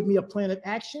 God will give me a plan of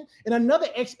action. And another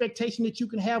expectation that you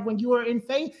can have when you are in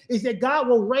faith is that God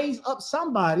will raise up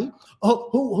somebody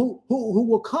who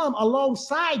will come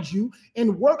alongside you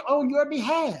and work on your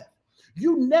behalf.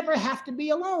 You never have to be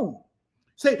alone.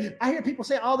 Say, I hear people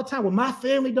say all the time, well, my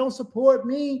family don't support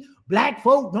me. Black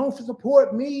folk don't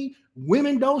support me.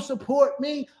 Women don't support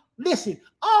me. Listen,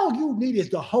 all you need is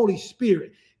the Holy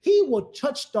Spirit. He will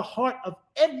touch the heart of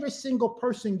every single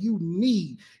person you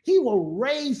need. He will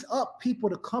raise up people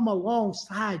to come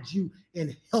alongside you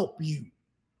and help you.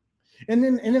 And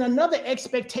then another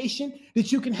expectation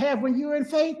that you can have when you're in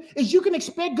faith is you can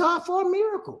expect God for a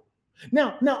miracle.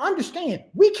 Now understand,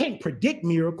 we can't predict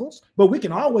miracles, but we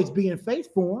can always be in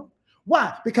faith for them.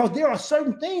 Why? Because there are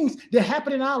certain things that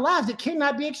happen in our lives that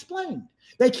cannot be explained.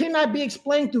 They cannot be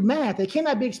explained through math. They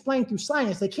cannot be explained through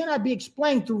science. They cannot be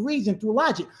explained through reason, through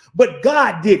logic. But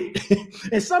God did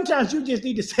it. And sometimes you just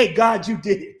need to say, God, you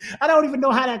did it. I don't even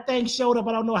know how that thing showed up.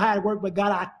 I don't know how it worked, but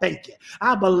God, I thank you.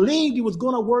 I believed it was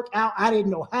going to work out. I didn't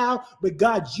know how, but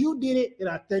God, you did it, and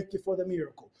I thank you for the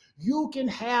miracle. You can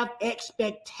have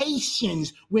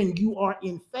expectations when you are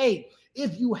in faith.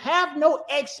 If you have no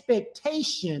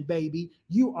expectation, baby,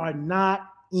 you are not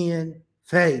in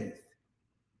faith.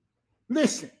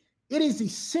 Listen, it is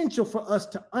essential for us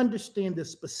to understand the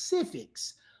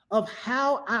specifics of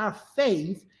how our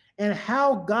faith and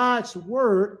how God's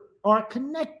word are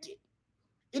connected.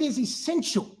 It is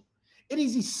essential. It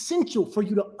is essential for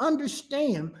you to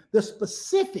understand the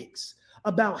specifics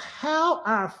about how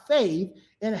our faith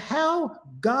and how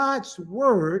God's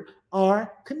word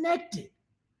are connected.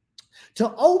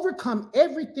 To overcome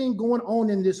everything going on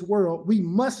in this world, we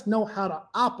must know how to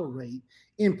operate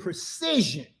in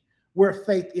precision where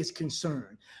faith is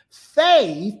concerned.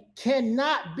 Faith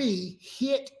cannot be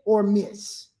hit or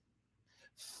miss.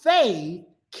 Faith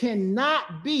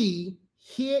cannot be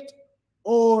hit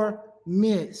or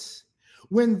miss.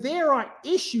 When there are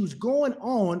issues going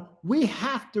on, we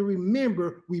have to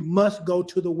remember we must go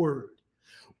to the word.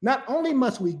 Not only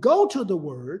must we go to the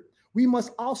word, we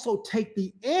must also take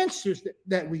the answers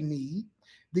that we need.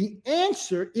 The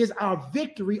answer is our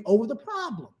victory over the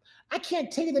problem. I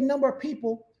can't tell you the number of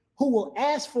people who will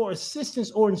ask for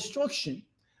assistance or instruction.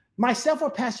 Myself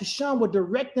or Pastor Sean will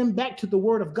direct them back to the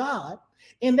word of God,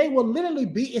 and they will literally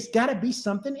be, it's got to be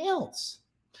something else.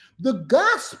 The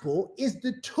gospel is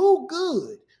the too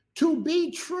good to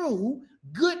be true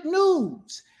good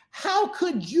news. How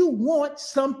could you want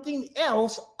something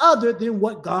else other than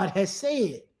what God has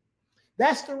said?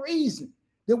 That's the reason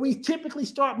that we typically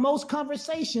start most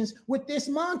conversations with this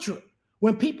mantra.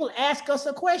 When people ask us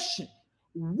a question,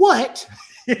 what,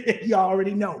 you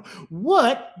already know,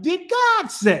 what did God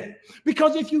say?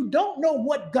 Because if you don't know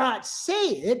what God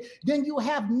said, then you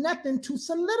have nothing to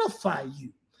solidify you.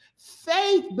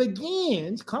 Faith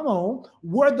begins, come on,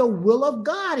 where the will of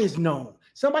God is known.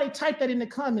 Somebody type that in the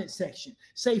comment section.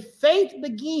 Say, faith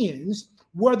begins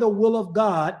where the will of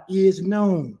God is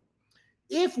known.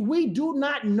 If we do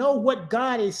not know what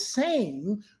God is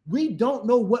saying, we don't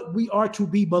know what we are to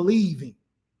be believing.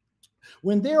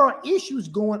 When there are issues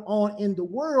going on in the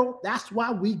world, that's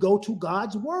why we go to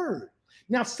God's word.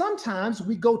 Now, sometimes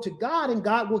we go to God and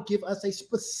God will give us a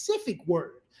specific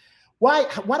word. Why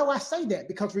do I say that?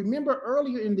 Because remember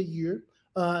earlier in the year,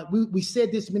 we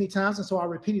said this many times, and so I'll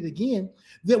repeat it again,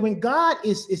 that when God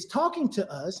is talking to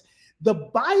us, the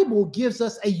Bible gives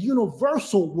us a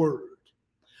universal word,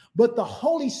 but the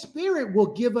Holy Spirit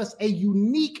will give us a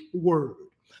unique word.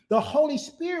 The Holy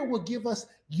Spirit will give us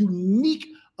unique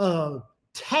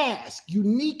tasks,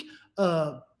 unique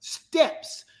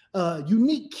steps,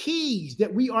 unique keys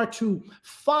that we are to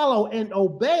follow and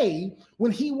obey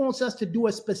when he wants us to do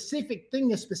a specific thing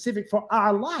that's specific for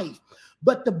our life.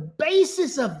 But the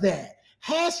basis of that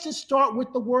has to start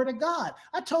with the word of God.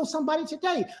 I told somebody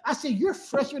today, I said, you're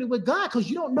frustrated with God because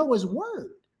you don't know his word.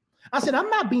 I said, I'm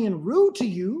not being rude to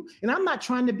you and I'm not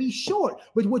trying to be short,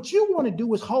 but what you want to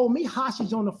do is hold me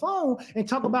hostage on the phone and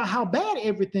talk about how bad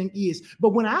everything is. But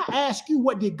when I ask you,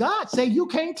 what did God say? You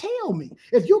can't tell me.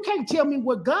 If you can't tell me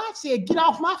what God said, get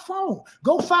off my phone.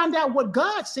 Go find out what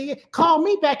God said. Call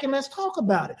me back and let's talk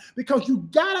about it, because you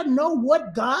got to know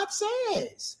what God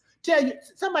says. Tell you,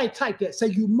 somebody type that. Say,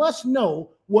 you must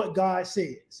know what God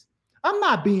says. I'm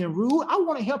not being rude. I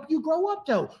want to help you grow up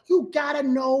though. You got to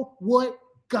know what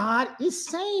God is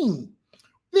saying.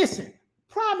 Listen,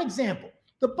 prime example.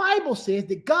 The Bible says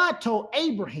that God told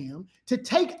Abraham to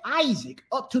take Isaac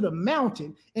up to the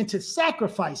mountain and to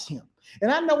sacrifice him.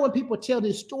 And I know when people tell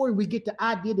this story, we get the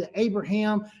idea that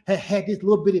Abraham had this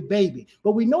little bitty baby.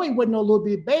 But we know he wasn't no little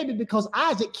bitty baby because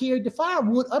Isaac carried the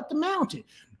firewood up the mountain.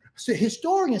 So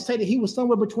historians say that he was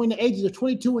somewhere between the ages of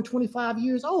 22 and 25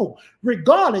 years old.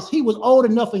 Regardless, he was old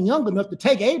enough and young enough to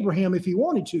take Abraham if he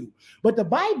wanted to. But the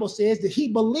Bible says that he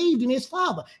believed in his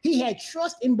father. He had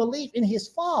trust and belief in his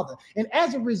father. And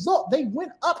as a result, they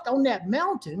went up on that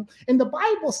mountain. And the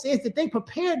Bible says that they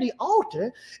prepared the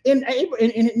altar and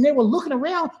they were looking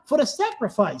around for the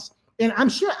sacrifice. And I'm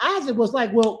sure Isaac was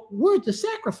like, well, where's the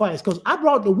sacrifice? Because I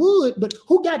brought the wood, but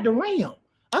who got the ram?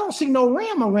 I don't see no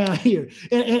ram around here.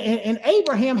 And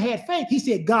Abraham had faith. He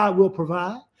said, God will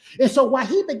provide. And so while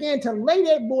he began to lay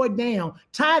that boy down,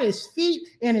 tied his feet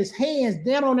and his hands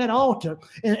down on that altar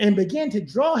and began to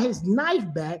draw his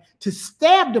knife back to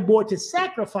stab the boy, to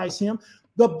sacrifice him,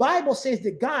 the Bible says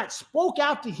that God spoke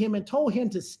out to him and told him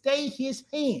to stay his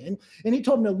hand. And he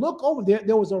told him to look over there.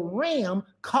 There was a ram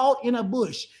caught in a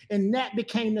bush, and that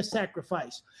became the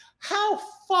sacrifice. How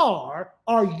far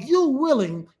are you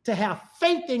willing to have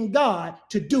faith in God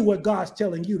to do what God's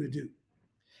telling you to do?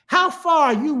 How far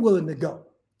are you willing to go?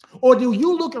 Or do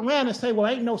you look around and say, well,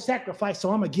 ain't no sacrifice,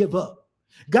 so I'm going to give up.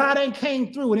 God ain't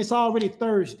came through and it's already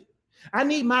Thursday. I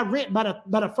need my rent by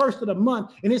the first of the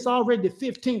month and it's already the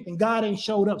 15th and God ain't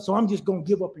showed up, so I'm just going to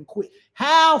give up and quit.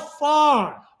 How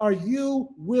far are you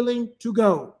willing to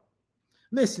go?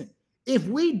 Listen, if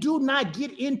we do not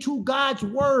get into God's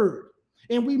word,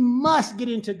 and we must get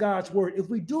into God's word. If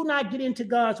we do not get into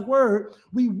God's word,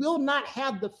 we will not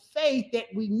have the faith that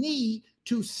we need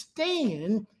to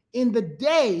stand in the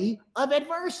day of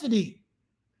adversity.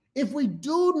 If we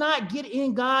do not get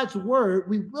in God's word,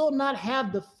 we will not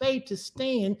have the faith to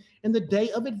stand in the day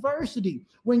of adversity.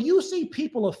 When you see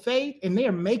people of faith and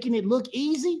they're making it look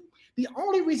easy, the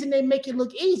only reason they make it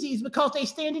look easy is because they're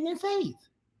standing in faith.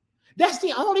 That's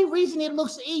the only reason it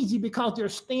looks easy, because they're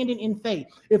standing in faith.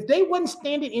 If they weren't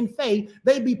standing in faith,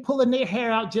 they'd be pulling their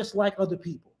hair out just like other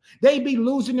people. They'd be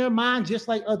losing their mind just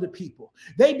like other people.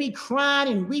 They'd be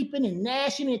crying and weeping and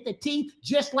gnashing at the teeth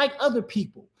just like other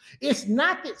people. It's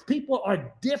not that people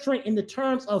are different in the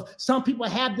terms of some people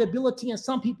have the ability and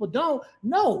some people don't.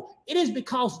 No, it is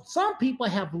because some people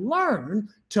have learned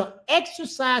to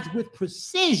exercise with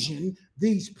precision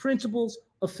these principles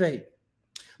of faith.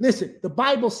 Listen, the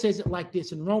Bible says it like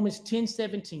this in Romans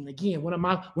 10:17. Again, one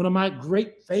of my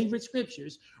great favorite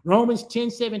scriptures, Romans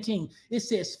 10:17. It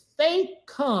says, faith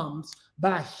comes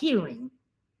by hearing,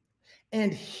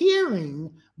 and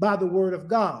hearing by the word of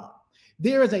God.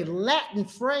 There is a Latin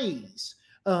phrase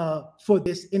for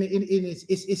this.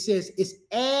 It says it's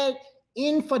ad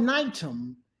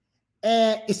infinitum.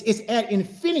 It's ad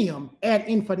infinitum, ad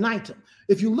infinitum.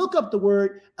 If you look up the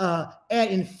word ad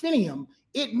infinitum,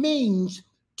 it means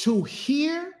to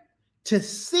hear, to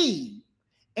see,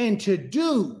 and to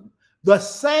do the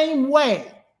same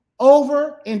way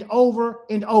over and over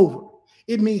and over.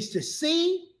 It means to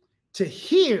see, to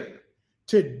hear,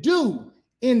 to do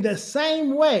in the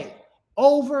same way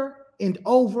over and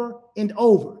over and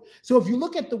over. So if you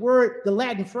look at the word, the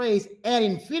Latin phrase ad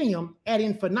infinitum, ad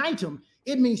infinitum,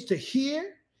 it means to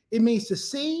hear, it means to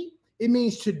see, it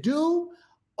means to do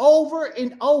over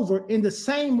and over in the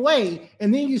same way.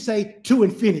 And then you say to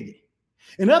infinity.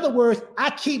 In other words, I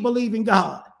keep believing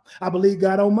God. I believe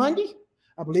God on Monday.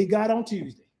 I believe God on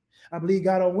Tuesday. I believe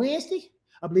God on Wednesday.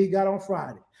 I believe God on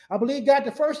Friday. I believe God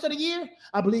the first of the year.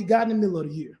 I believe God in the middle of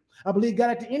the year. I believe God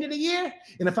at the end of the year.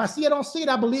 And if I see it, don't see it,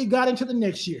 I believe God into the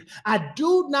next year. I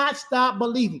do not stop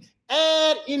believing.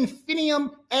 Ad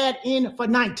infinitum, ad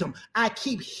infinitum. I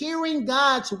keep hearing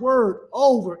God's word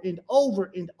over and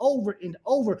over and over and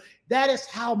over. That is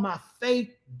how my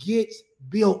faith gets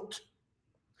built.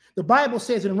 The Bible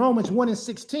says in Romans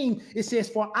 1:16, it says,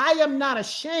 for I am not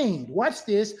ashamed, watch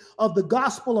this, of the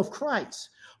gospel of Christ.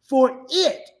 For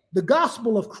it, the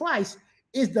gospel of Christ,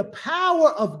 is the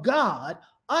power of God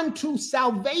unto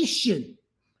salvation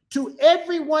to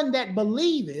everyone that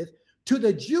believeth, to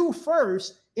the Jew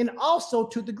first, and also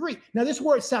to the Greek. Now, this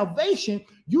word salvation,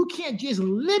 you can't just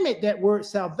limit that word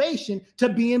salvation to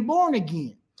being born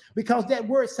again, because that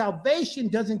word salvation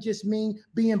doesn't just mean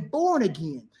being born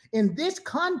again. In this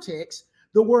context,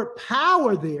 the word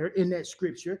power there in that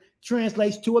scripture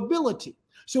translates to ability.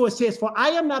 So it says, for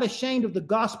I am not ashamed of the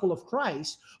gospel of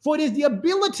Christ, for it is the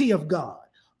ability of God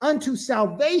unto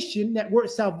salvation. That word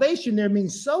salvation there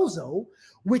means sozo,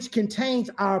 which contains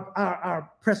our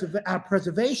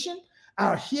preservation,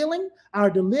 our healing, our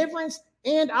deliverance,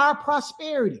 and our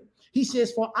prosperity. He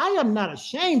says, for I am not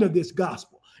ashamed of this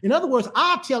gospel. In other words,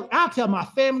 I'll tell my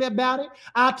family about it.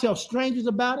 I'll tell strangers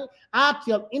about it. I'll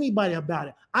tell anybody about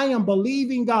it. I am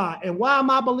believing God. And why am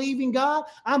I believing God?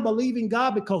 I'm believing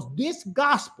God because this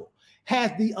gospel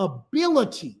has the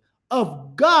ability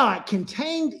of God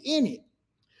contained in it,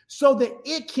 so that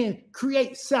it can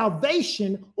create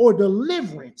salvation or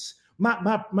deliverance,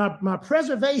 my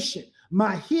preservation,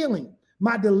 my healing,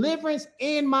 my deliverance,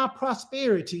 and my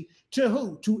prosperity. To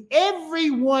who? To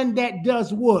everyone that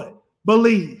does what?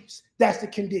 Believes. That's the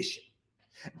condition.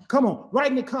 Come on, write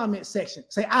in the comment section.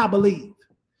 Say, I believe.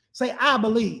 Say, I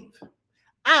believe.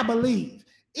 I believe.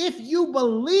 If you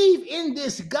believe in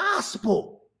this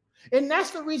gospel, and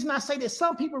that's the reason I say that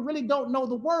some people really don't know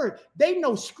the word. They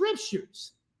know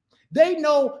scriptures. They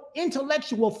know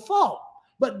intellectual thought,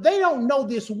 but they don't know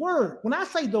this word. When I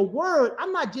say the word,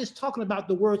 I'm not just talking about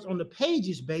the words on the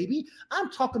pages, baby.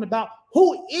 I'm talking about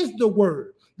who is the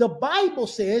word. The Bible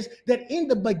says that in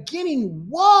the beginning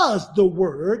was the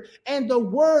word, and the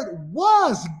word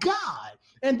was God,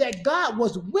 and that God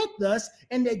was with us,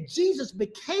 and that Jesus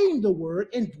became the word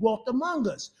and dwelt among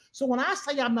us. So when I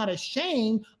say I'm not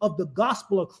ashamed of the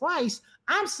gospel of Christ,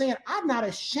 I'm saying I'm not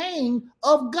ashamed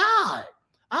of God.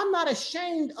 I'm not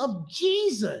ashamed of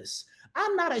Jesus.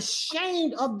 I'm not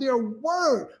ashamed of their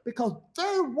word, because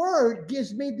their word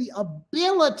gives me the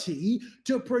ability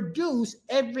to produce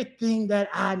everything that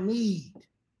I need.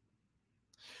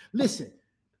 Listen,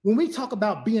 when we talk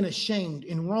about being ashamed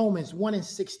in Romans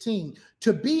 1:16,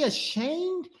 to be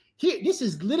ashamed, here, this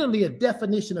is literally a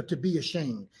definition of to be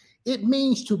ashamed. It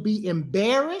means to be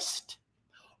embarrassed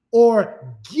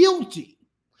or guilty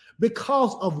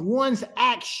because of one's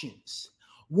actions,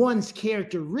 one's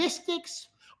characteristics,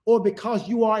 or because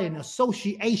you are in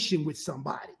association with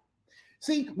somebody.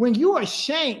 See, when you are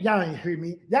ashamed, y'all didn't hear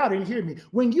me. Y'all didn't hear me.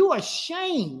 When you are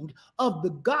ashamed of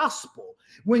the gospel,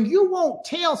 when you won't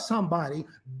tell somebody,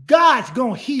 God's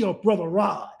going to heal Brother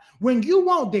Rod. When you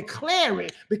won't declare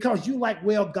it because you like,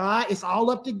 well, God, it's all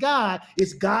up to God.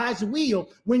 It's God's will.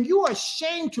 When you are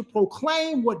ashamed to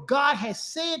proclaim what God has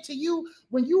said to you,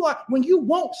 when you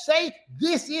won't say,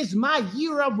 this is my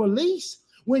year of release,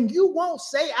 when you won't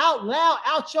say out loud,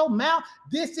 out your mouth,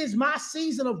 this is my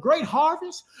season of great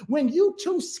harvest, when you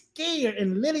too scared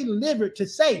and lily-livered to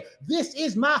say, this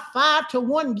is my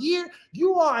 5-to-1 year,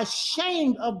 you are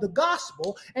ashamed of the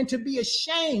gospel. And to be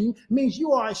ashamed means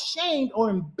you are ashamed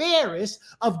or embarrassed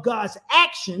of God's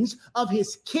actions, of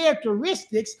his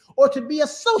characteristics, or to be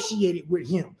associated with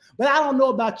him. But I don't know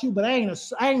about you, but I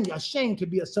ain't ashamed to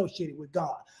be associated with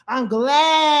God. I'm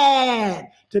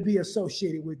glad to be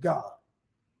associated with God.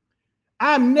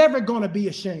 I'm never going to be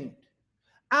ashamed.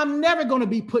 I'm never going to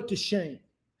be put to shame.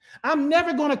 I'm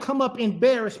never going to come up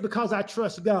embarrassed because I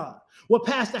trust God. Well,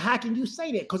 Pastor, how can you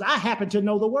say that? Because I happen to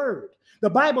know the word. The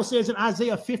Bible says in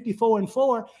Isaiah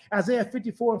 54:4, Isaiah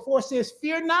 54:4 says,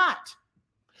 fear not,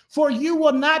 for you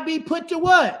will not be put to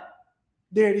what?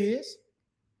 There it is.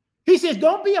 He says,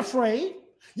 don't be afraid.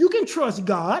 You can trust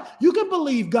God. You can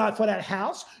believe God for that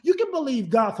house. You can believe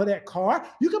God for that car.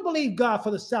 You can believe God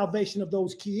for the salvation of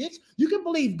those kids. You can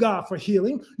believe God for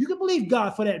healing. You can believe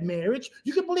God for that marriage.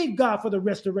 You can believe God for the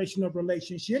restoration of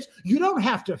relationships. You don't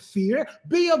have to fear.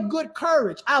 Be of good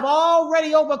courage. I've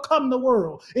already overcome the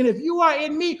world. And if you are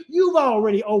in me, you've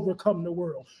already overcome the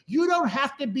world. You don't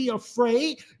have to be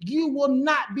afraid. You will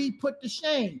not be put to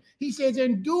shame. He says,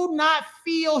 and do not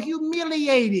feel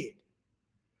humiliated,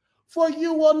 for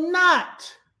you will not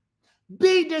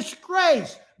be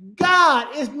disgraced.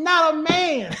 God is not a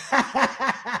man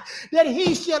that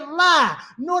he should lie,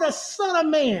 nor the son of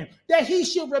man that he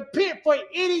should repent for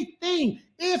anything.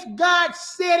 If God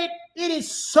said it, it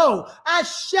is so. I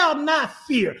shall not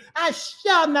fear. I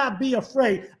shall not be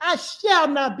afraid. I shall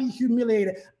not be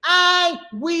humiliated. I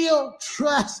will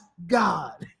trust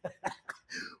God.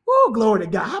 Oh, glory to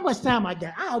God. How much time I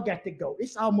got? I got to go.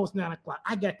 It's almost 9 o'clock.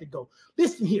 I got to go.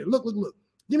 Listen here. Look.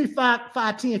 Give me 5,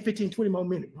 10, 15, 20 more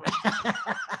minutes.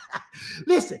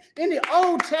 Listen, in the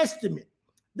Old Testament,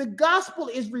 the gospel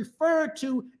is referred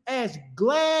to as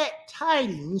glad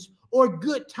tidings or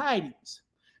good tidings.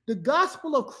 The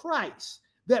gospel of Christ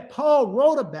that Paul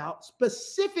wrote about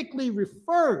specifically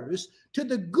refers to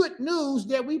the good news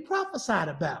that we prophesied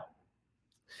about.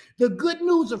 The good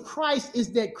news of Christ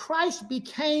is that Christ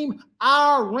became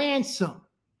our ransom.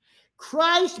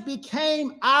 Christ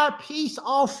became our peace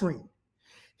offering.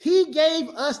 He gave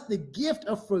us the gift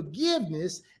of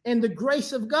forgiveness and the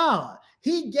grace of God.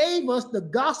 He gave us the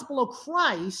gospel of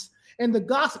Christ, and the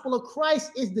gospel of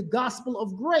Christ is the gospel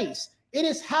of grace. It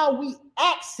is how we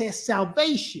access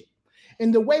salvation.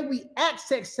 And the way we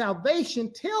access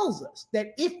salvation tells us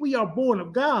that if we are born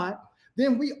of God,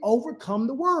 then we overcome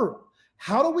the world.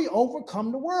 How do we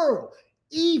overcome the world?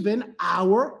 Even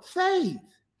our faith.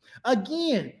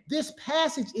 Again, this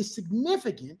passage is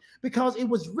significant because it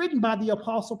was written by the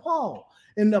Apostle Paul.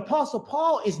 And the Apostle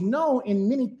Paul is known in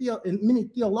many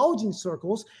theologian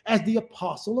circles as the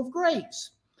Apostle of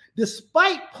Grace.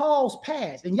 Despite Paul's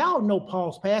past, and y'all know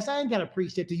Paul's past, I ain't got to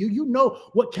preach that to you. You know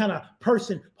what kind of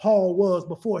person Paul was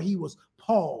before he was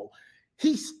Paul.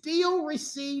 He still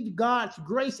received God's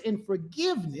grace and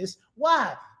forgiveness.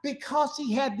 Why? Because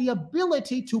he had the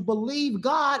ability to believe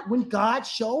God when God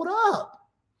showed up.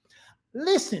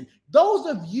 Listen, those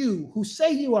of you who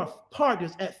say you are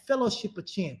partners at Fellowship of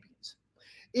Champions,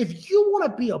 if you want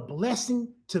to be a blessing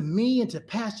to me and to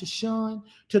Pastor Sean,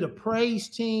 to the praise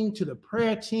team, to the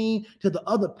prayer team, to the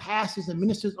other pastors and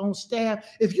ministers on staff,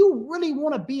 if you really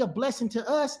want to be a blessing to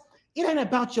us, it ain't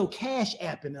about your cash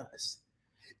app in us.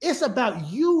 It's about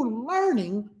you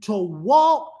learning to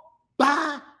walk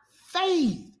by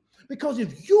faith. Because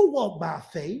if you walk by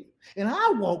faith and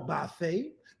I walk by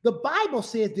faith, the Bible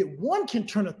says that one can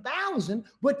turn 1,000,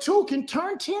 but two can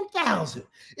turn 10,000.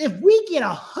 If we get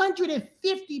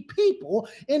 150 people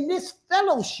in this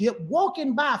fellowship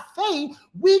walking by faith,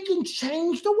 we can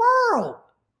change the world.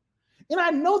 And I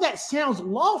know that sounds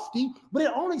lofty, but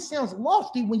it only sounds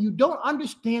lofty when you don't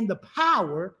understand the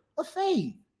power of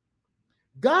faith.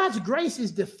 God's grace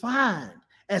is defined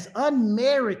as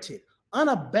unmerited,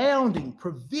 unabounding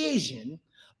provision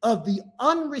of the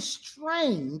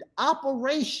unrestrained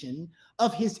operation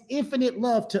of his infinite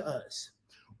love to us.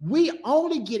 We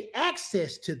only get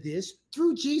access to this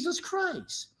through Jesus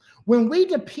Christ. When we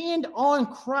depend on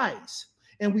Christ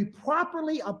and we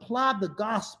properly apply the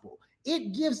gospel,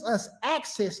 it gives us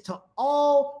access to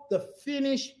all the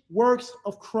finished works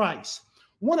of Christ.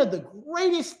 One of the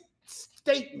greatest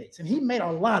statements, and he made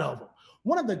a lot of them,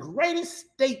 one of the greatest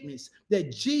statements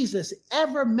that Jesus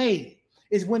ever made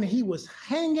is when he was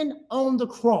hanging on the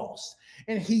cross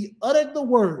and he uttered the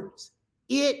words,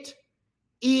 "It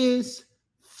is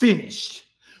finished."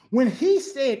 When he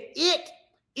said, "It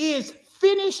is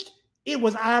finished," it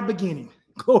was our beginning.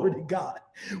 Glory to God.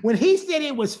 When he said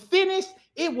it was finished,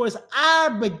 it was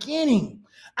our beginning.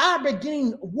 Our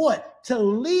beginning, what? To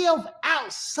live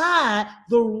outside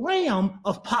the realm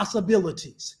of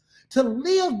possibilities. To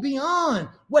live beyond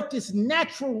what this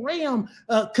natural realm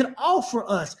could offer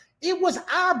us. It was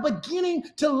our beginning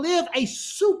to live a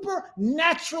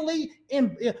supernaturally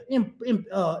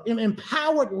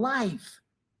empowered life.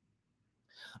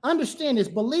 Understand this,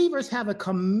 believers have a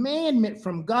commandment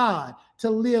from God to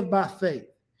live by faith.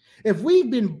 If we've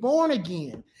been born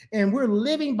again and we're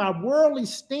living by worldly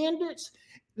standards,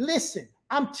 listen,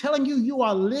 I'm telling you, you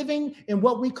are living in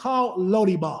what we call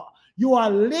Lodibar. You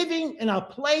are living in a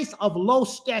place of low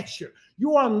stature.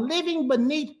 You are living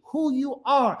beneath who you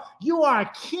are. You are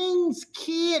a king's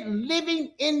kid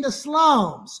living in the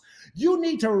slums. You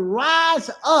need to rise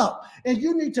up and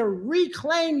you need to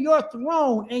reclaim your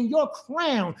throne and your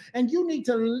crown, and you need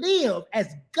to live as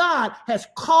God has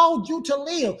called you to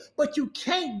live. But you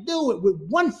can't do it with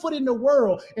one foot in the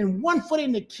world and one foot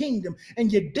in the kingdom,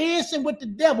 and you're dancing with the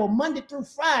devil Monday through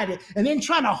Friday and then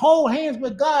trying to hold hands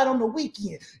with God on the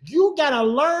weekend. You got to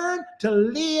learn to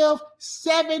live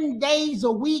 7 days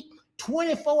a week,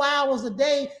 24 hours a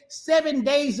day, 7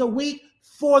 days a week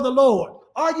for the Lord.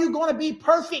 Are you going to be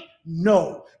perfect?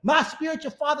 No. My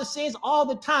spiritual father says all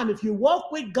the time, if you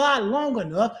walk with God long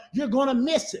enough, you're going to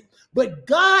miss it. But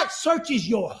God searches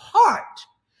your heart.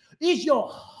 Is your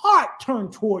heart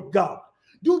turned toward God?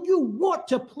 Do you want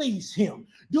to please him?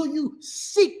 Do you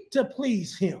seek to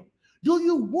please him? Do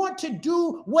you want to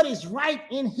do what is right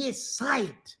in his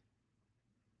sight?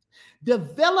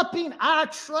 Developing our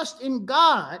trust in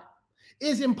God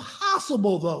is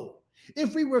impossible, though,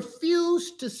 if we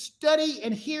refuse to study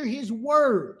and hear his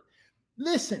word.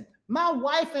 Listen, my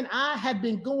wife and I have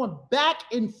been going back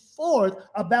and forth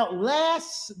about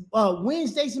last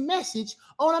Wednesday's message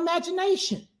on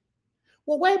imagination.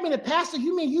 Well, wait a minute, Pastor.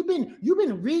 You mean you've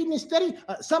been reading and studying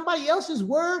somebody else's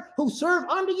word who served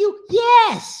under you?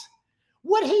 Yes.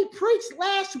 What he preached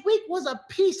last week was a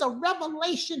piece of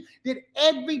revelation that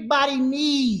everybody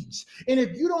needs. And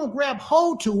if you don't grab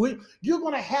hold to it, you're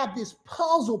going to have this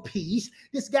puzzle piece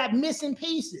that's got missing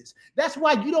pieces. That's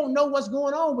why you don't know what's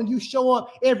going on when you show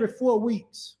up every 4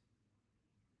 weeks.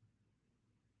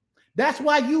 That's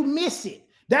why you miss it.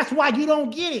 That's why you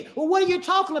don't get it. Well, what are you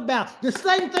talking about? The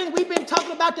same thing we've been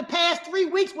talking about the past 3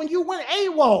 weeks when you went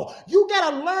AWOL. You got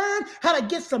to learn how to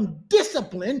get some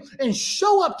discipline and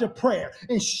show up to prayer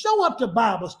and show up to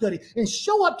Bible study and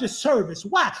show up to service.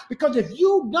 Why? Because if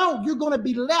you don't, you're going to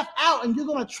be left out and you're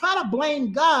going to try to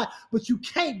blame God, but you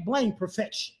can't blame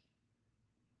perfection.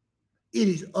 It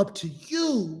is up to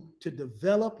you to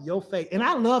develop your faith. And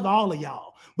I love all of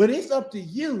y'all, but it's up to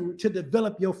you to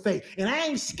develop your faith. And I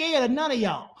ain't scared of none of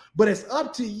y'all, but it's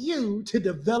up to you to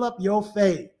develop your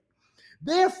faith.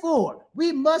 Therefore,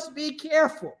 we must be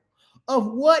careful of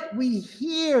what we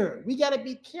hear. We got to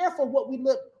be careful what we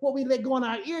let go on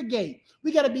our ear gate.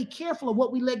 We got to be careful of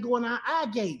what we let go on our eye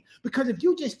gate. Because if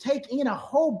you just take in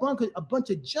a bunch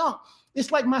of junk, it's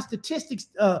like my statistics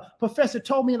professor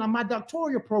told me in my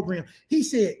doctoral program. He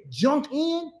said, junk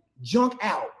in, junk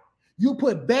out. You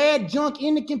put bad junk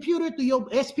in the computer through your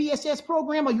SPSS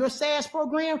program or your SAS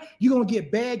program, you're going to get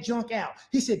bad junk out.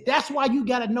 He said, that's why you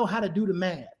got to know how to do the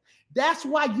math. That's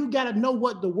why you got to know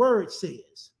what the word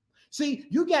says. See,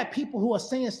 you got people who are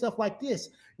saying stuff like this.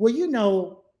 Well, you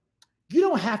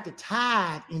don't have to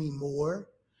tithe anymore.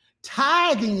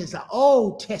 Tithing is an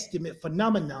Old Testament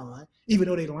phenomenon, even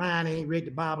though they lying, they ain't read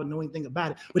the Bible, know anything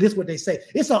about it. But it's what they say.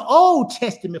 It's an Old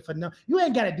Testament phenomenon. You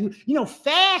ain't got to do,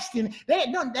 fasting. That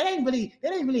ain't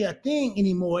really a thing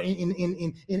anymore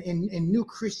in new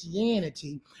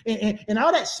Christianity. And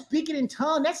all that speaking in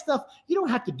tongues, that stuff, you don't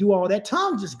have to do all that.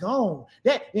 Tongues is gone.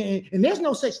 And there's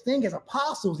no such thing as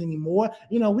apostles anymore.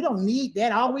 We don't need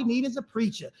that. All we need is a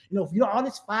preacher. If you all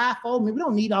this fivefold, we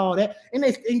don't need all that. And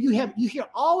you hear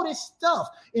all this stuff.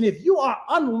 And if you are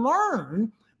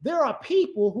unlearned, there are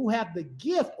people who have the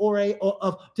gift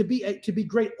to be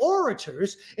great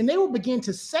orators, and they will begin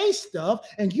to say stuff,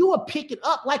 and you will pick it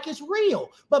up like it's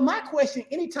real. But my question,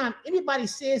 anytime anybody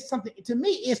says something to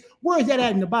me, is where is that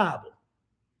at in the Bible?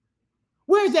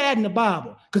 Where is that at in the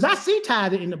Bible? Because I see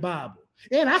tithing in the Bible,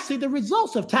 and I see the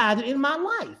results of tithing in my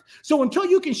life. So until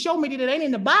you can show me that it ain't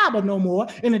in the Bible no more,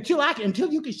 and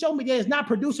until you can show me that it's not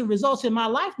producing results in my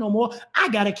life no more, I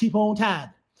got to keep on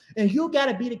tithing. And you got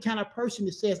to be the kind of person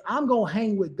that says, I'm going to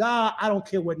hang with God. I don't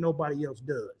care what nobody else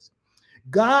does.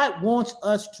 God wants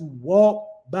us to walk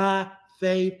by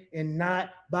faith and not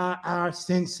by our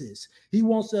senses. He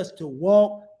wants us to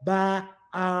walk by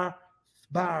our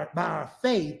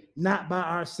faith, not by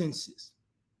our senses.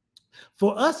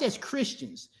 For us as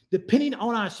Christians, depending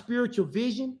on our spiritual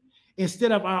vision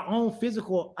instead of our own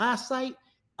physical eyesight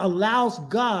allows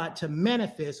God to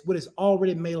manifest what is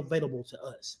already made available to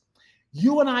us.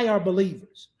 You and I are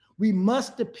believers. We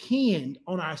must depend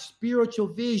on our spiritual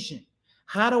vision.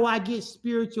 How do I get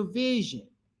spiritual vision?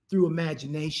 Through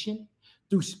imagination,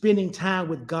 through spending time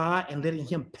with God and letting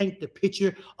him paint the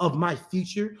picture of my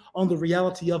future on the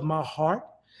reality of my heart.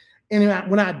 And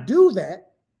when I do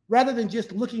that, rather than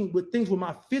just looking with things with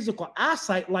my physical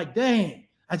eyesight, like, dang,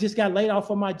 I just got laid off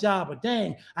from my job, or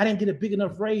dang, I didn't get a big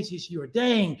enough raise this year, or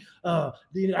dang,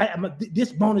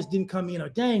 this bonus didn't come in, or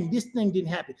dang, this thing didn't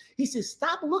happen. He says,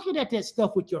 stop looking at that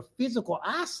stuff with your physical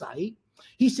eyesight.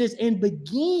 He says, and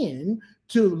begin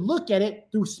to look at it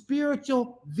through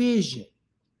spiritual vision.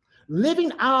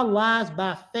 Living our lives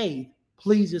by faith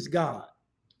pleases God.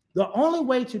 The only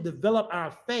way to develop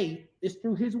our faith is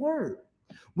through his word.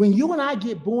 When you and I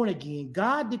get born again,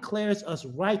 God declares us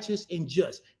righteous and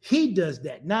just. He does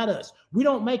that, not us. We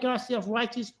don't make ourselves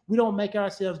righteous. We don't make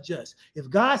ourselves just. If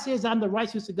God says I'm the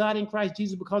righteousness of God in Christ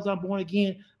Jesus because I'm born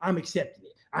again, I'm accepting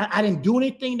it. I didn't do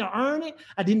anything to earn it.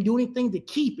 I didn't do anything to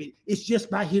keep it. It's just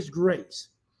by his grace.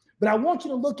 But I want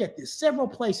you to look at this. Several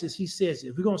places he says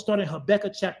it. We're going to start in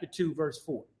Habakkuk chapter 2, verse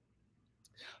 4.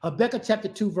 Habakkuk chapter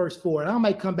 2, verse 4. And I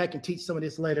might come back and teach some of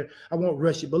this later. I won't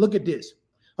rush it, but look at this.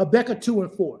 Habakkuk 2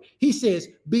 and 4. He says,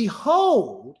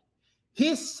 behold,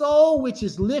 his soul which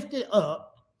is lifted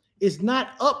up is not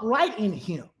upright in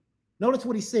him. Notice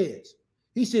what he says.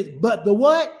 He says, but the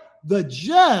what? The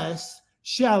just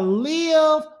shall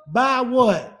live by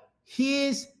what?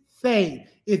 His faith.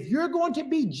 If you're going to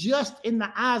be just in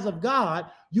the eyes of God,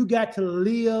 you got to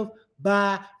live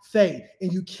by faith.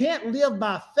 And you can't live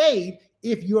by faith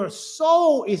if your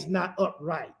soul is not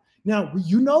upright. Now,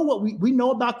 you know what we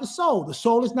know about the soul. The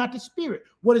soul is not the spirit.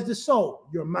 What is the soul?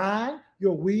 Your mind,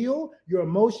 your will, your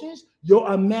emotions,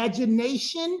 your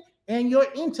imagination, and your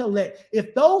intellect.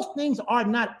 If those things are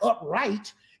not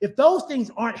upright, if those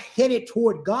things aren't headed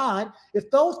toward God,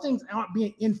 if those things aren't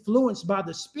being influenced by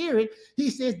the Spirit, he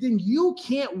says, then you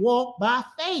can't walk by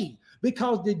faith,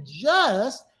 because the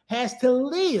just has to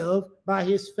live by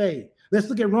his faith. Let's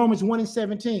look at Romans 1 and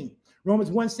 17.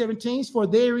 Romans 1:17, for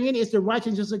therein is the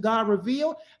righteousness of God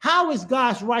revealed. How is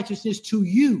God's righteousness to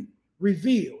you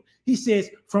revealed? He says,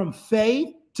 from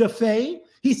faith to faith.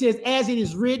 He says, as it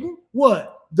is written,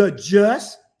 what? The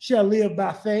just shall live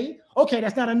by faith. Okay,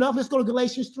 that's not enough. Let's go to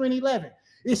Galatians 3:11.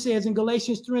 It says in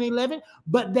Galatians 3:11,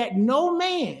 but that no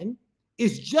man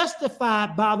is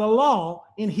justified by the law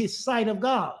in his sight of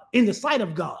God, in the sight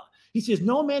of God. He says,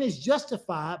 no man is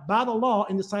justified by the law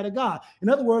in the sight of God. In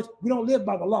other words, we don't live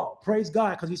by the law. Praise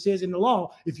God, because he says in the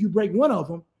law, if you break one of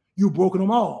them, you've broken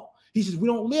them all. He says, we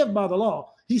don't live by the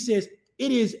law. He says,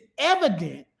 it is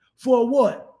evident for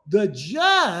what? The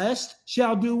just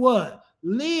shall do what?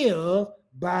 Live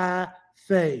by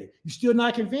faith. You still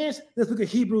not convinced? Let's look at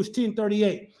Hebrews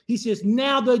 10:38. He says,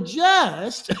 now the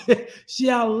just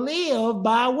shall live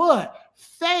by what?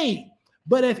 Faith.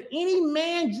 But if any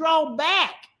man draw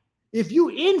back, if you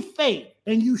in faith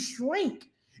and you shrink,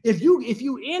 if you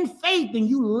in faith and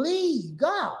you leave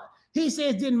God, he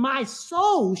says, then my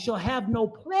soul shall have no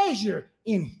pleasure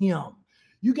in him.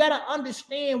 You got to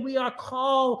understand, we are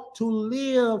called to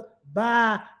live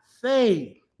by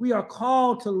faith. We are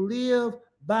called to live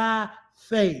by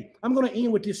faith. I'm going to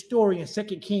end with this story in 2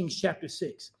 Kings chapter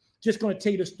 6. Just going to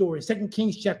tell you the story. 2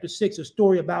 Kings chapter 6, a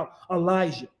story about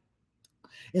Elijah.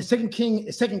 In 2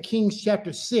 Kings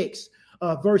chapter 6,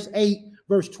 verse 8,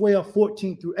 verse 12,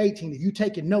 14 through 18. If you're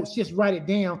taking notes, just write it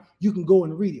down. You can go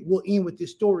and read it. We'll end with this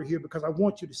story here because I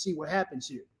want you to see what happens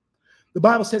here. The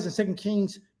Bible says in 2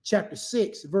 Kings chapter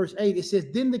 6, verse 8, it says,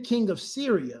 then the king of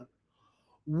Syria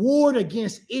warred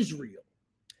against Israel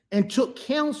and took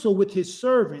counsel with his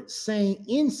servants, saying,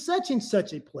 in such and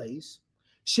such a place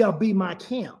shall be my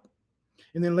camp.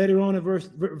 And then later on in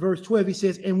verse 12, he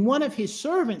says, and one of his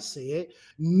servants said,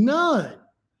 none,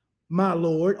 my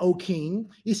lord, O king.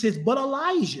 He says, but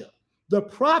Elijah, the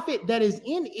prophet that is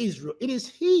in Israel, it is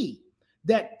he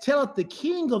that telleth the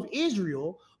king of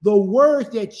Israel the words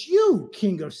that you,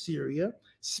 king of Syria,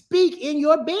 speak in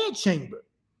your bedchamber.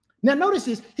 Now notice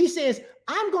this. He says,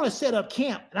 I'm going to set up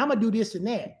camp and I'm going to do this and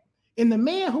that. And the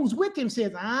man who's with him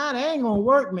says, that ain't going to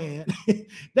work, man.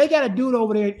 They got a dude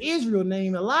over there in Israel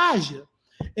named Elijah.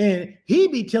 And he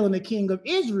be telling the king of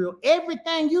Israel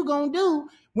everything you going to do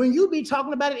when you be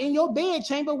talking about it in your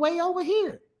bedchamber way over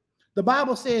here. The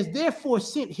Bible says, therefore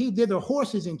sent he thither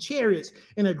horses and chariots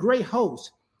and a great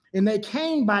host. And they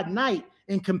came by night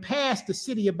and compassed the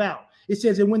city about. It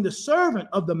says, and when the servant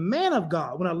of the man of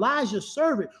God, when Elijah's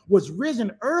servant was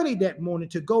risen early that morning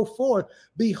to go forth,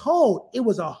 behold, it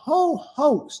was a whole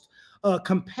host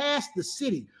compassed the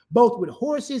city, both with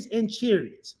horses and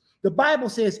chariots. The Bible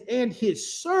says, and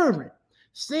his servant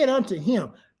said unto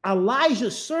him,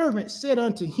 Elijah's servant said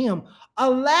unto him,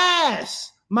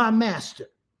 alas, my master.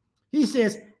 He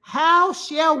says, how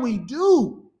shall we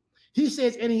do? He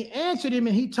says, and he answered him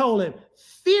and he told him,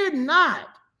 fear not.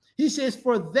 He says,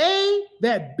 for they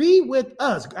that be with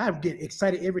us, I get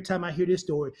excited every time I hear this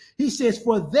story. He says,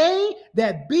 for they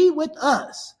that be with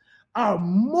us are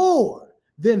more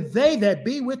than they that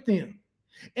be with them.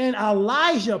 And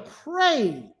Elijah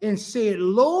prayed and said,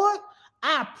 Lord,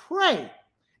 I pray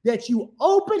that you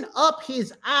open up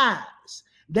his eyes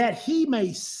that he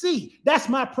may see. That's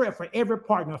my prayer for every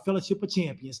partner of Fellowship of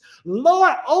Champions.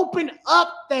 Lord, open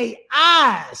up their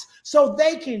eyes so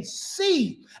they can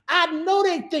see. I know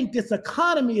they think this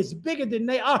economy is bigger than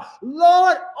they are.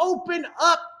 Lord, open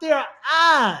up their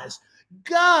eyes.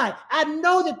 God, I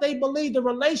know that they believe the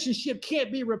relationship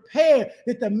can't be repaired,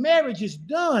 that the marriage is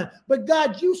done. But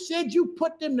God, you said you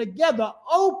put them together.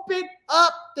 Open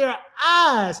up their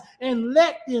eyes and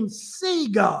let them see,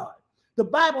 God. The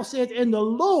Bible says, and the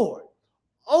Lord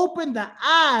opened the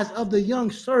eyes of the young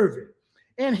servant,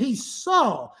 and he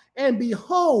saw, and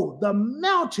behold, the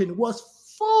mountain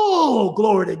was full,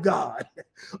 glory to God,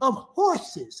 of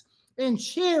horses and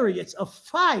chariots of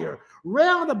fire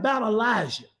round about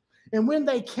Elijah. And when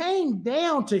they came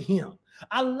down to him,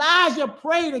 Elijah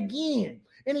prayed again,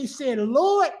 and he said,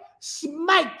 Lord,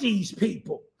 smite these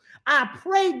people. I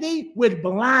pray thee with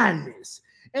blindness.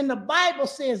 And the Bible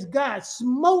says God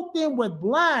smote them with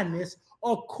blindness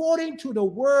according to the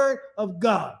word of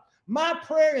God. My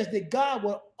prayer is that God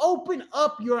will open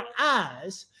up your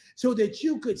eyes so that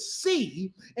you could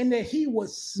see, and that he will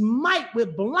smite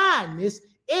with blindness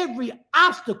every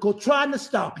obstacle trying to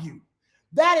stop you.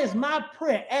 That is my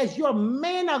prayer as your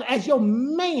man of, as your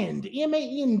manned,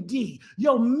 M-A-N-D,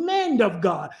 your man of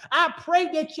God. I pray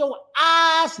that your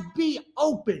eyes be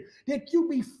open, that you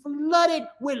be flooded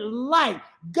with light.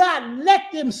 God, let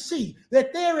them see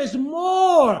that there is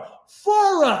more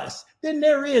for us than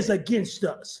there is against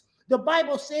us. The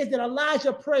Bible says that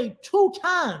Elijah prayed 2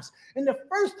 times. And the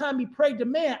first time he prayed, the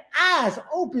man's eyes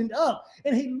opened up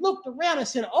and he looked around and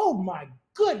said, oh my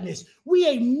goodness, we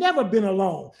ain't never been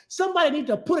alone. Somebody need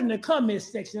to put in the comment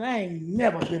section, I ain't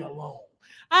never been alone.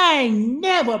 I ain't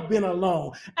never been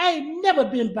alone. I ain't never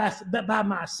been by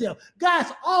myself.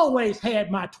 God's always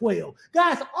had my 12.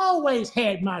 God's always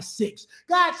had my 6.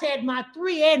 God's had my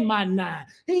 3 and my 9.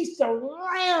 He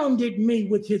surrounded me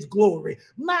with his glory.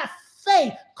 My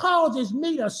faith causes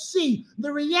me to see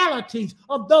the realities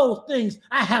of those things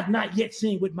I have not yet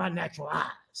seen with my natural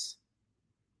eyes.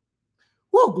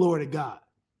 Whoa, glory to God.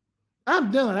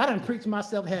 I'm done. I done preached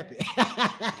myself happy.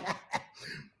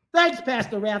 Thanks,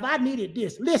 Pastor Ralph. I needed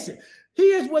this. Listen,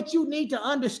 here's what you need to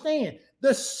understand.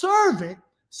 The servant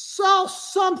saw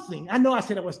something. I know I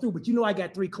said I was stupid. You know I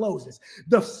got 3 closes.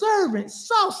 The servant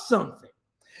saw something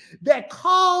that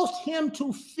caused him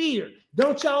to fear.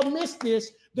 Don't y'all miss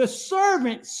this. The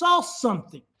servant saw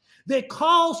something that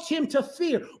caused him to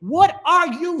fear. What are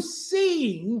you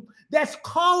seeing that's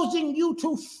causing you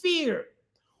to fear?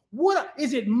 What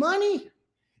is it? Money?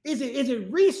 Is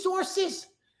it resources?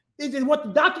 Is it what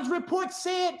the doctor's report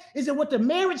said? Is it what the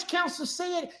marriage counselor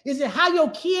said? Is it how your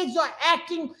kids are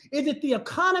acting? Is it the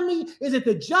economy? Is it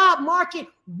the job market?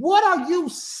 What are you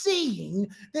seeing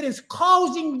that is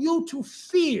causing you to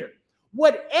fear?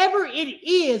 Whatever it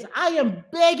is, I am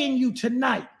begging you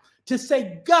tonight to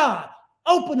say, God,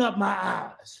 open up my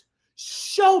eyes.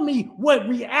 Show me what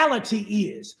reality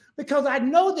is. Because I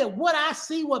know that what I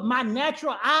see with my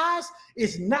natural eyes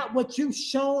is not what you've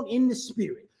shown in the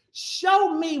spirit.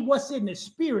 Show me what's in the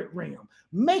spirit realm.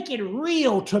 Make it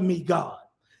real to me, God.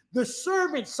 The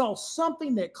servant saw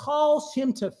something that caused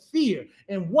him to fear.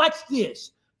 And watch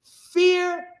this.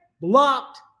 Fear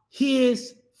blocked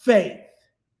his faith.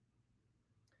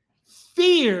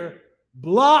 Fear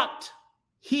blocked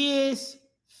his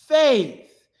faith.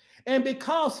 And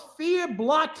because fear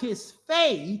blocked his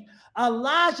faith,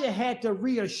 Elijah had to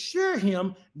reassure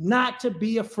him not to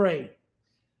be afraid.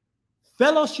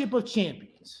 Fellowship of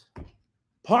Champions,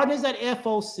 partners at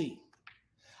FOC,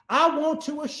 I want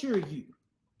to assure you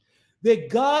that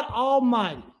God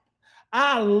Almighty,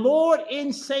 our Lord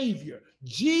and Savior,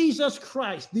 Jesus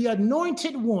Christ, the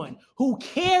anointed one who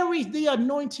carries the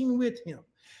anointing with him,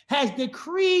 has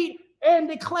decreed and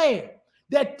declared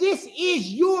that this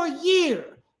is your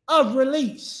year of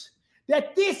release,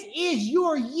 that this is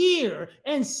your year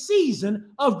and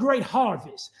season of great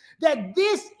harvest, that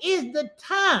this is the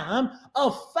time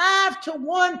of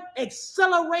 5-to-1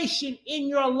 acceleration in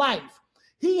your life.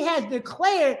 He has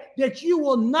declared that you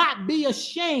will not be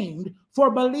ashamed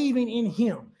for believing in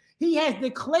him. He has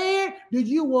declared that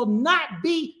you will not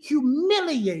be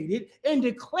humiliated in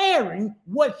declaring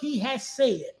what he has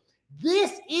said.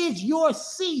 This is your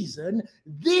season.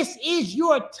 This is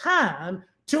your time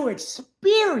to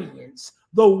experience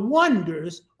the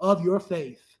wonders of your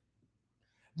faith.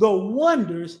 The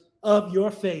wonders of your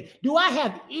faith. Do I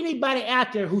have anybody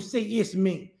out there who say it's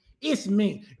me? It's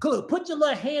me. Look, put your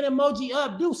little hand emoji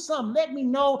up. Do something. Let me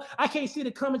know. I can't see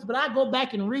the comments, but I go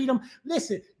back and read them.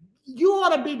 Listen, you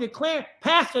ought to be declaring,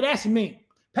 Pastor, that's me.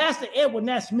 Pastor Edwin,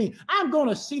 that's me. I'm going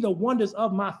to see the wonders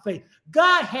of my faith.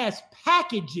 God has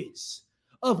packages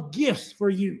of gifts for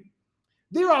you.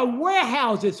 There are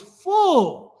warehouses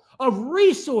full of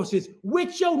resources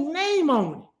with your name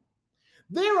on it.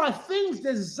 There are things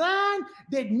designed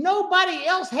that nobody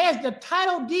else has the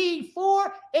title deed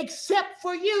for except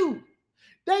for you.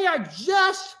 They are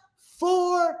just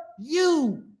for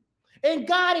you. And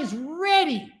God is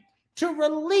ready to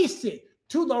release it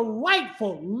to the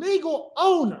rightful legal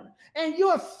owner. And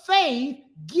your faith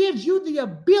gives you the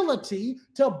ability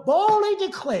to boldly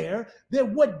declare that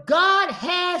what God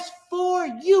has for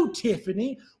you,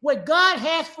 Tiffany, what God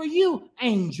has for you,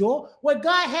 Angel, what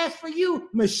God has for you,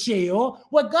 Michelle,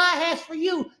 what God has for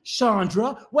you,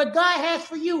 Chandra, what God has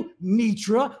for you,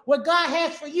 Nitra, what God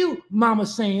has for you, Mama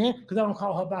San, because I don't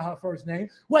call her by her first name.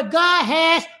 What God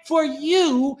has for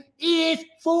you is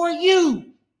for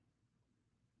you.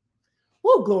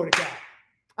 Woo, glory to God.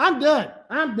 I'm done.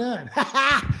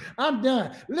 I'm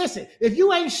done. Listen, if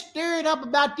you ain't stirred up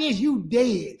about this, you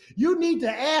dead. You need to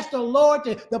ask the Lord.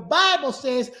 The Bible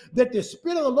says that the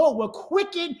Spirit of the Lord will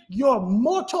quicken your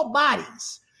mortal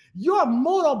bodies. Your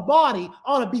mortal body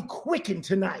ought to be quickened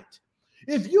tonight.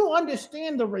 If you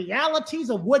understand the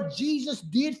realities of what Jesus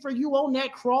did for you on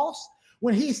that cross,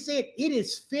 when he said, it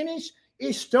is finished,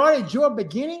 it started your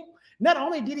beginning. Not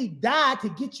only did he die to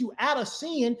get you out of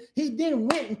sin, he then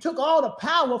went and took all the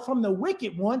power from the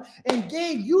wicked one and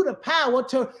gave you the power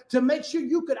to make sure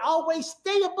you could always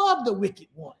stay above the wicked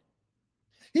one.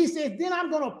 He said, then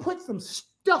I'm going to put some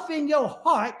stuff in your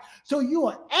heart so you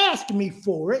will ask me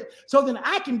for it so then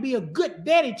I can be a good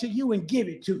daddy to you and give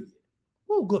it to you.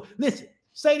 Oh, good. Listen,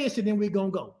 say this and then we're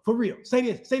going to go. For real. Say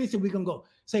this and we're going to go.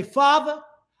 Say, Father,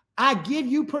 I give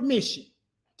you permission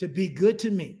to be good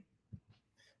to me.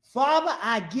 Father,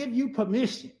 I give you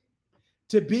permission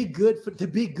to be good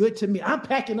to me. I'm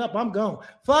packing up. I'm gone.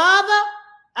 Father,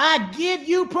 I give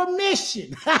you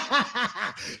permission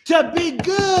to be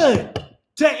good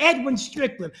to Edwin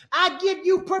Strickland. I give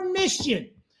you permission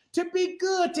to be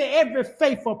good to every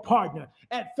faithful partner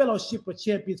at Fellowship of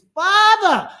Champions.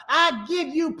 Father, I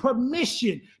give you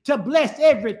permission to bless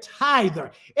every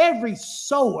tither, every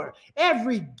sower,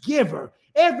 every giver,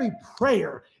 every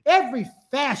prayer, every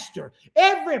faster,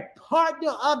 every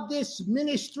partner of this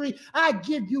ministry. I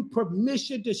give you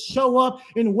permission to show up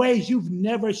in ways you've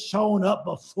never shown up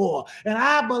before. And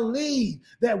I believe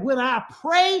that when I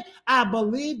pray, I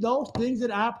believe those things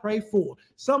that I pray for.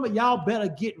 Some of y'all better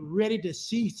get ready to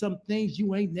see some things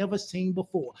you ain't never seen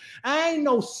before. I ain't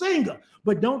no singer,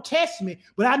 but don't test me.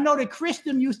 But I know that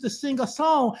Kristen used to sing a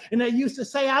song and they used to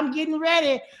say, I'm getting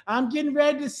ready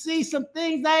to see some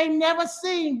things I ain't never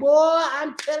seen, boy.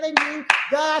 I'm telling you,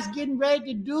 God's getting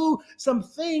ready to do some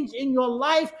things in your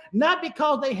life, not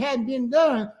because they hadn't been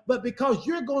done, but because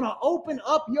you're going to open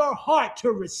up your heart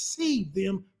to receive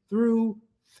them through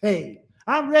faith.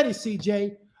 I'm ready,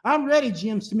 CJ. I'm ready,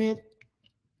 Jim Smith.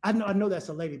 I know that's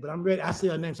a lady, but I'm ready. I see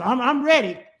her name. So I'm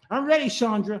ready. I'm ready,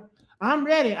 Chandra. I'm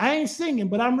ready. I ain't singing,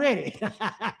 but I'm ready.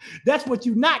 That's what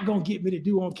you're not going to get me to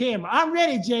do on camera. I'm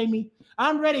ready, Jamie.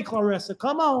 I'm ready, Clarissa.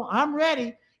 Come on. I'm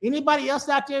ready. Anybody else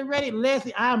out there ready?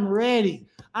 Leslie, I'm ready.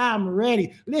 I'm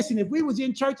ready. Listen, if we was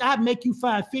in church, I'd make you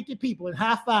find 50 people and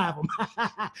high five them.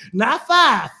 Not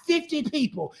 50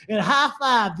 people and high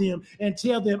five them and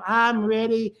tell them, I'm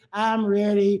ready. I'm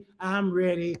ready. I'm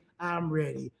ready. I'm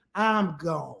ready. I'm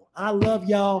gone. I love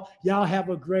y'all. Y'all have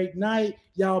a great night.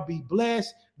 Y'all be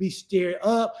blessed. Be stirred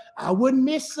up. I wouldn't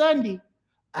miss Sunday.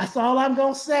 That's all I'm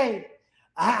going to say.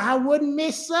 I wouldn't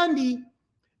miss Sunday.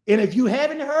 And if you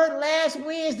haven't heard last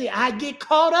Wednesday, I get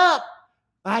caught up.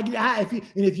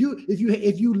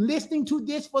 If you listening to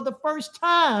this for the first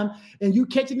time and you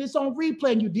catching this on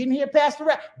replay and you didn't hear Pastor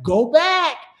Rap, go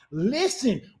back.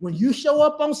 Listen, when you show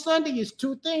up on Sunday, it's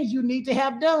two things you need to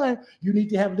have done. You need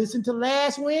to have listened to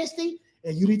last Wednesday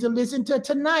and you need to listen to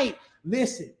tonight.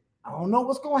 Listen, I don't know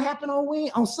what's going to happen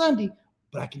on Sunday,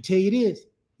 but I can tell you this,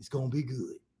 it's going to be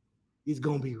good. It's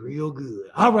going to be real good.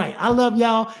 All right. I love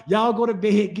y'all. Y'all go to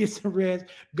bed, get some rest.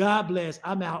 God bless.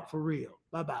 I'm out for real.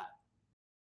 Bye-bye.